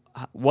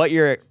what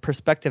your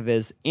perspective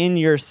is in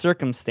your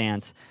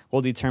circumstance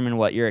will determine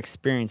what your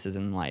experience is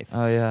in life.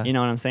 Oh yeah. You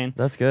know what I'm saying?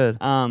 That's good.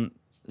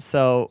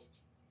 So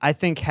I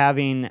think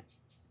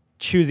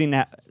choosing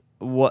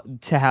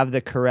to have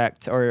the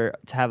correct or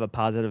to have a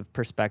positive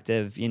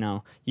perspective, you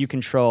know, you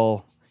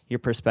control your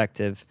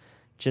perspective.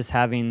 Just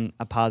having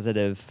a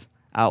positive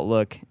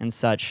outlook and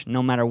such,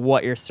 no matter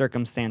what your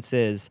circumstance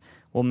is,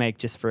 will make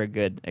just for a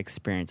good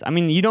experience. I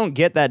mean, you don't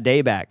get that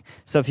day back.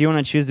 So if you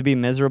want to choose to be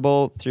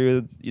miserable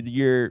through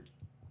your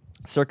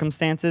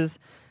circumstances,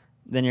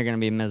 then you're going to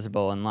be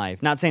miserable in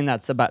life. Not saying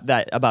that's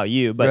about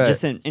you, but Right.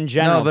 just in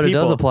general. No, but it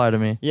does apply to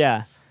me.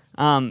 Yeah.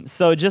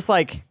 So just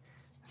like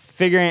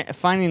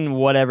finding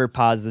whatever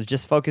positive,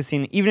 just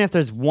focusing, even if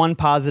there's one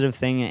positive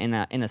thing in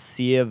a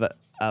sea of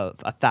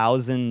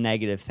 1,000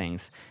 negative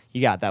things,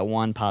 you got that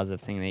one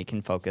positive thing that you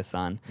can focus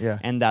on. Yeah.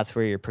 And that's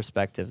where your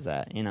perspective's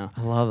at, you know?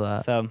 I love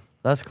that. So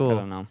That's cool. I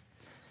don't know.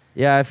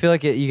 Yeah, I feel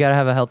like you got to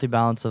have a healthy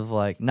balance of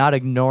like not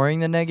ignoring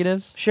the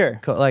negatives,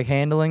 Sure. like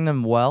handling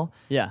them well,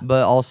 Yeah.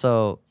 but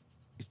also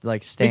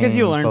like staying Because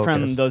you learn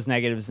from focused. those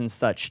negatives and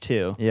such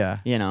too. Yeah.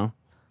 You know?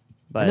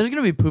 But And there's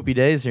gonna be poopy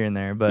days here and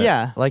there, but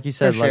yeah, like you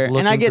said, for sure. like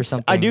looking and for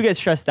something. I do get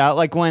stressed out.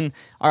 Like when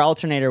our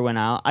alternator went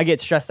out, I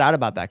get stressed out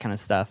about that kind of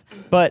stuff.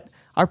 But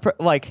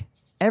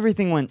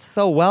everything went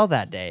so well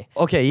that day.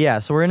 Okay, yeah.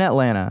 So we're in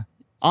Atlanta.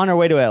 On our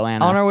way to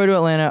Atlanta. On our way to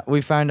Atlanta, we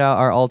find out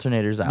our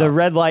alternator's out. The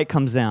red light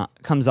comes on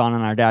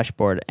our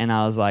dashboard, and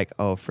I was like,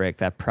 "Oh frick,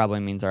 that probably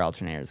means our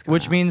alternator's coming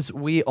which out." means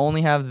we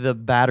only have the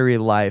battery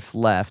life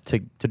left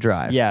to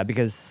drive. Yeah,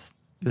 because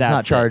It's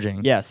not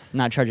charging. Yes,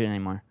 not charging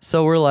anymore.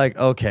 So we're like,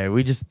 okay,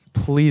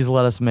 please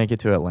let us make it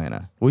to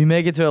Atlanta. We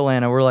make it to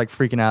Atlanta. We're like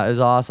freaking out. It was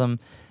awesome.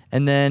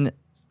 And then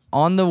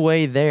on the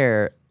way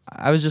there,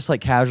 I was just like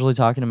casually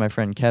talking to my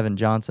friend Kevin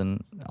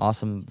Johnson,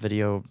 awesome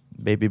video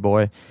baby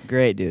boy.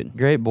 Great, dude.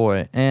 Great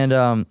boy.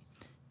 And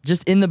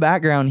just in the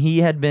background, he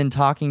had been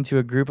talking to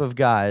a group of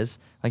guys,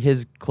 like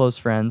his close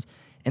friends,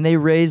 and they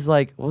raised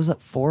like, what was that,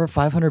 $400 or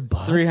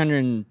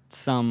 $500?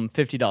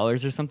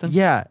 $350 or something.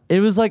 Yeah,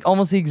 it was like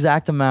almost the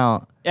exact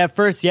amount. At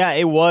first, yeah,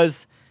 it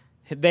was.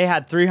 They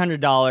had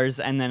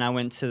 $300, and then I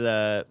went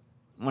to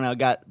when I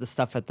got the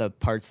stuff at the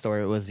parts store,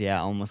 it was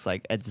almost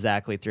like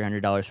exactly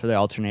 $300 for the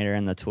alternator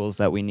and the tools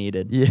that we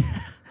needed. Yeah.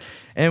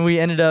 And we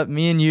ended up,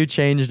 me and you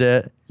changed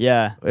it.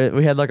 Yeah.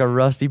 We had like a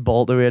rusty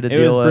bolt that we had to It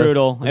deal was with.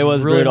 brutal. It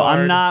was really brutal. hard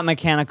I'm not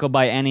mechanical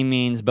by any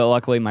means, but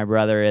luckily my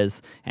brother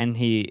is, and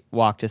he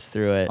walked us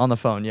through it. on the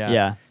phone. Yeah.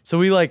 Yeah. So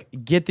we like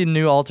get the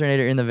new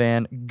alternator in the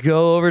van,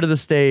 go over to the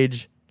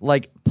stage,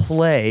 like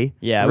play.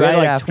 Yeah, right we had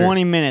like after.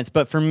 20 minutes,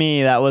 but for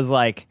me, that was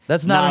like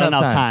That's not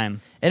enough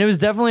time. And it was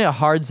definitely a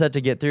hard set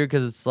to get through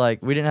because it's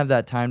like we didn't have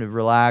that time to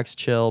relax,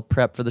 chill,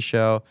 prep for the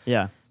show.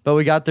 Yeah. But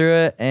we got through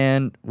it,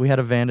 and we had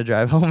a van to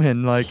drive home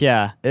in. Like,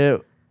 Yeah.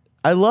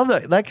 I love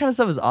that. That kind of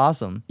stuff is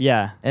awesome.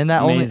 Yeah. And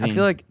that Amazing. I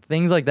feel like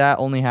things like that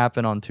only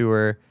happen on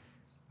tour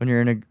when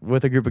you're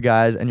with a group of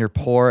guys and you're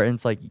poor, and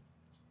it's like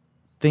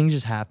things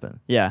just happen.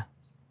 Yeah.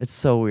 It's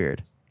so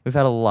weird. We've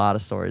had a lot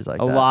of stories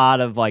like A that. lot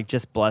of like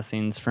just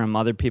blessings from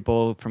other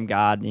people, from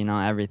God,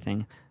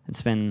 everything.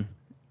 It's been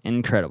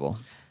incredible.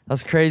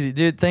 That's crazy,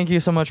 dude. Thank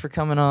you so much for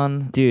coming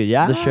on Dude,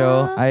 yeah. the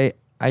show. I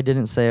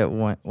didn't say it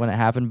when it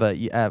happened, but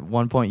at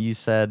one point you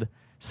said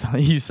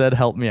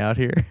help me out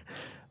here.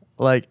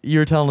 Like you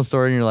were telling a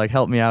story and you're like,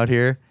 help me out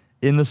here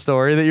in the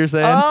story that you're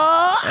saying.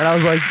 And I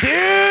was like,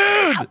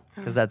 dude,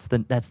 because that's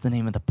the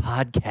name of the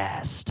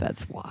podcast.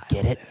 That's why.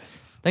 Get it?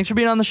 Thanks for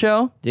being on the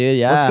show. Dude,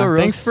 yeah. Let's go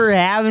roast. Thanks for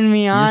having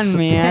me on,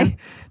 man.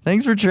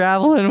 Thanks for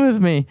traveling with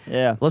me.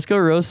 Yeah. Let's go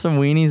roast some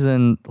weenies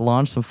and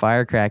launch some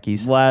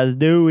firecrackies. Let's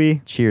do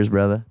we. Cheers,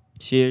 brother.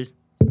 Cheers.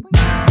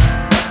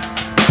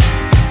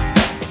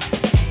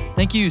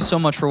 Thank you so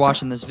much for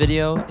watching this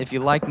video. If you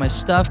like my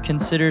stuff,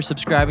 consider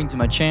subscribing to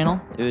my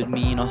channel. It would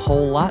mean a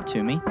whole lot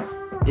to me.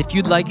 If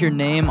you'd like your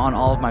name on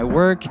all of my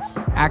work,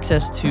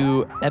 access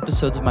to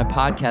episodes of my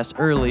podcast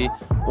early,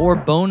 or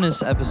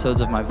bonus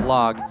episodes of my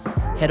vlog,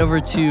 head over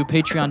to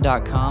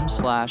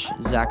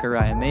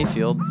patreon.com/Zachariah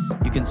Mayfield.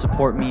 You can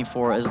support me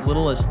for as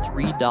little as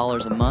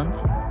 $3 a month.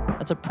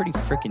 That's a pretty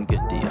freaking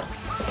good deal.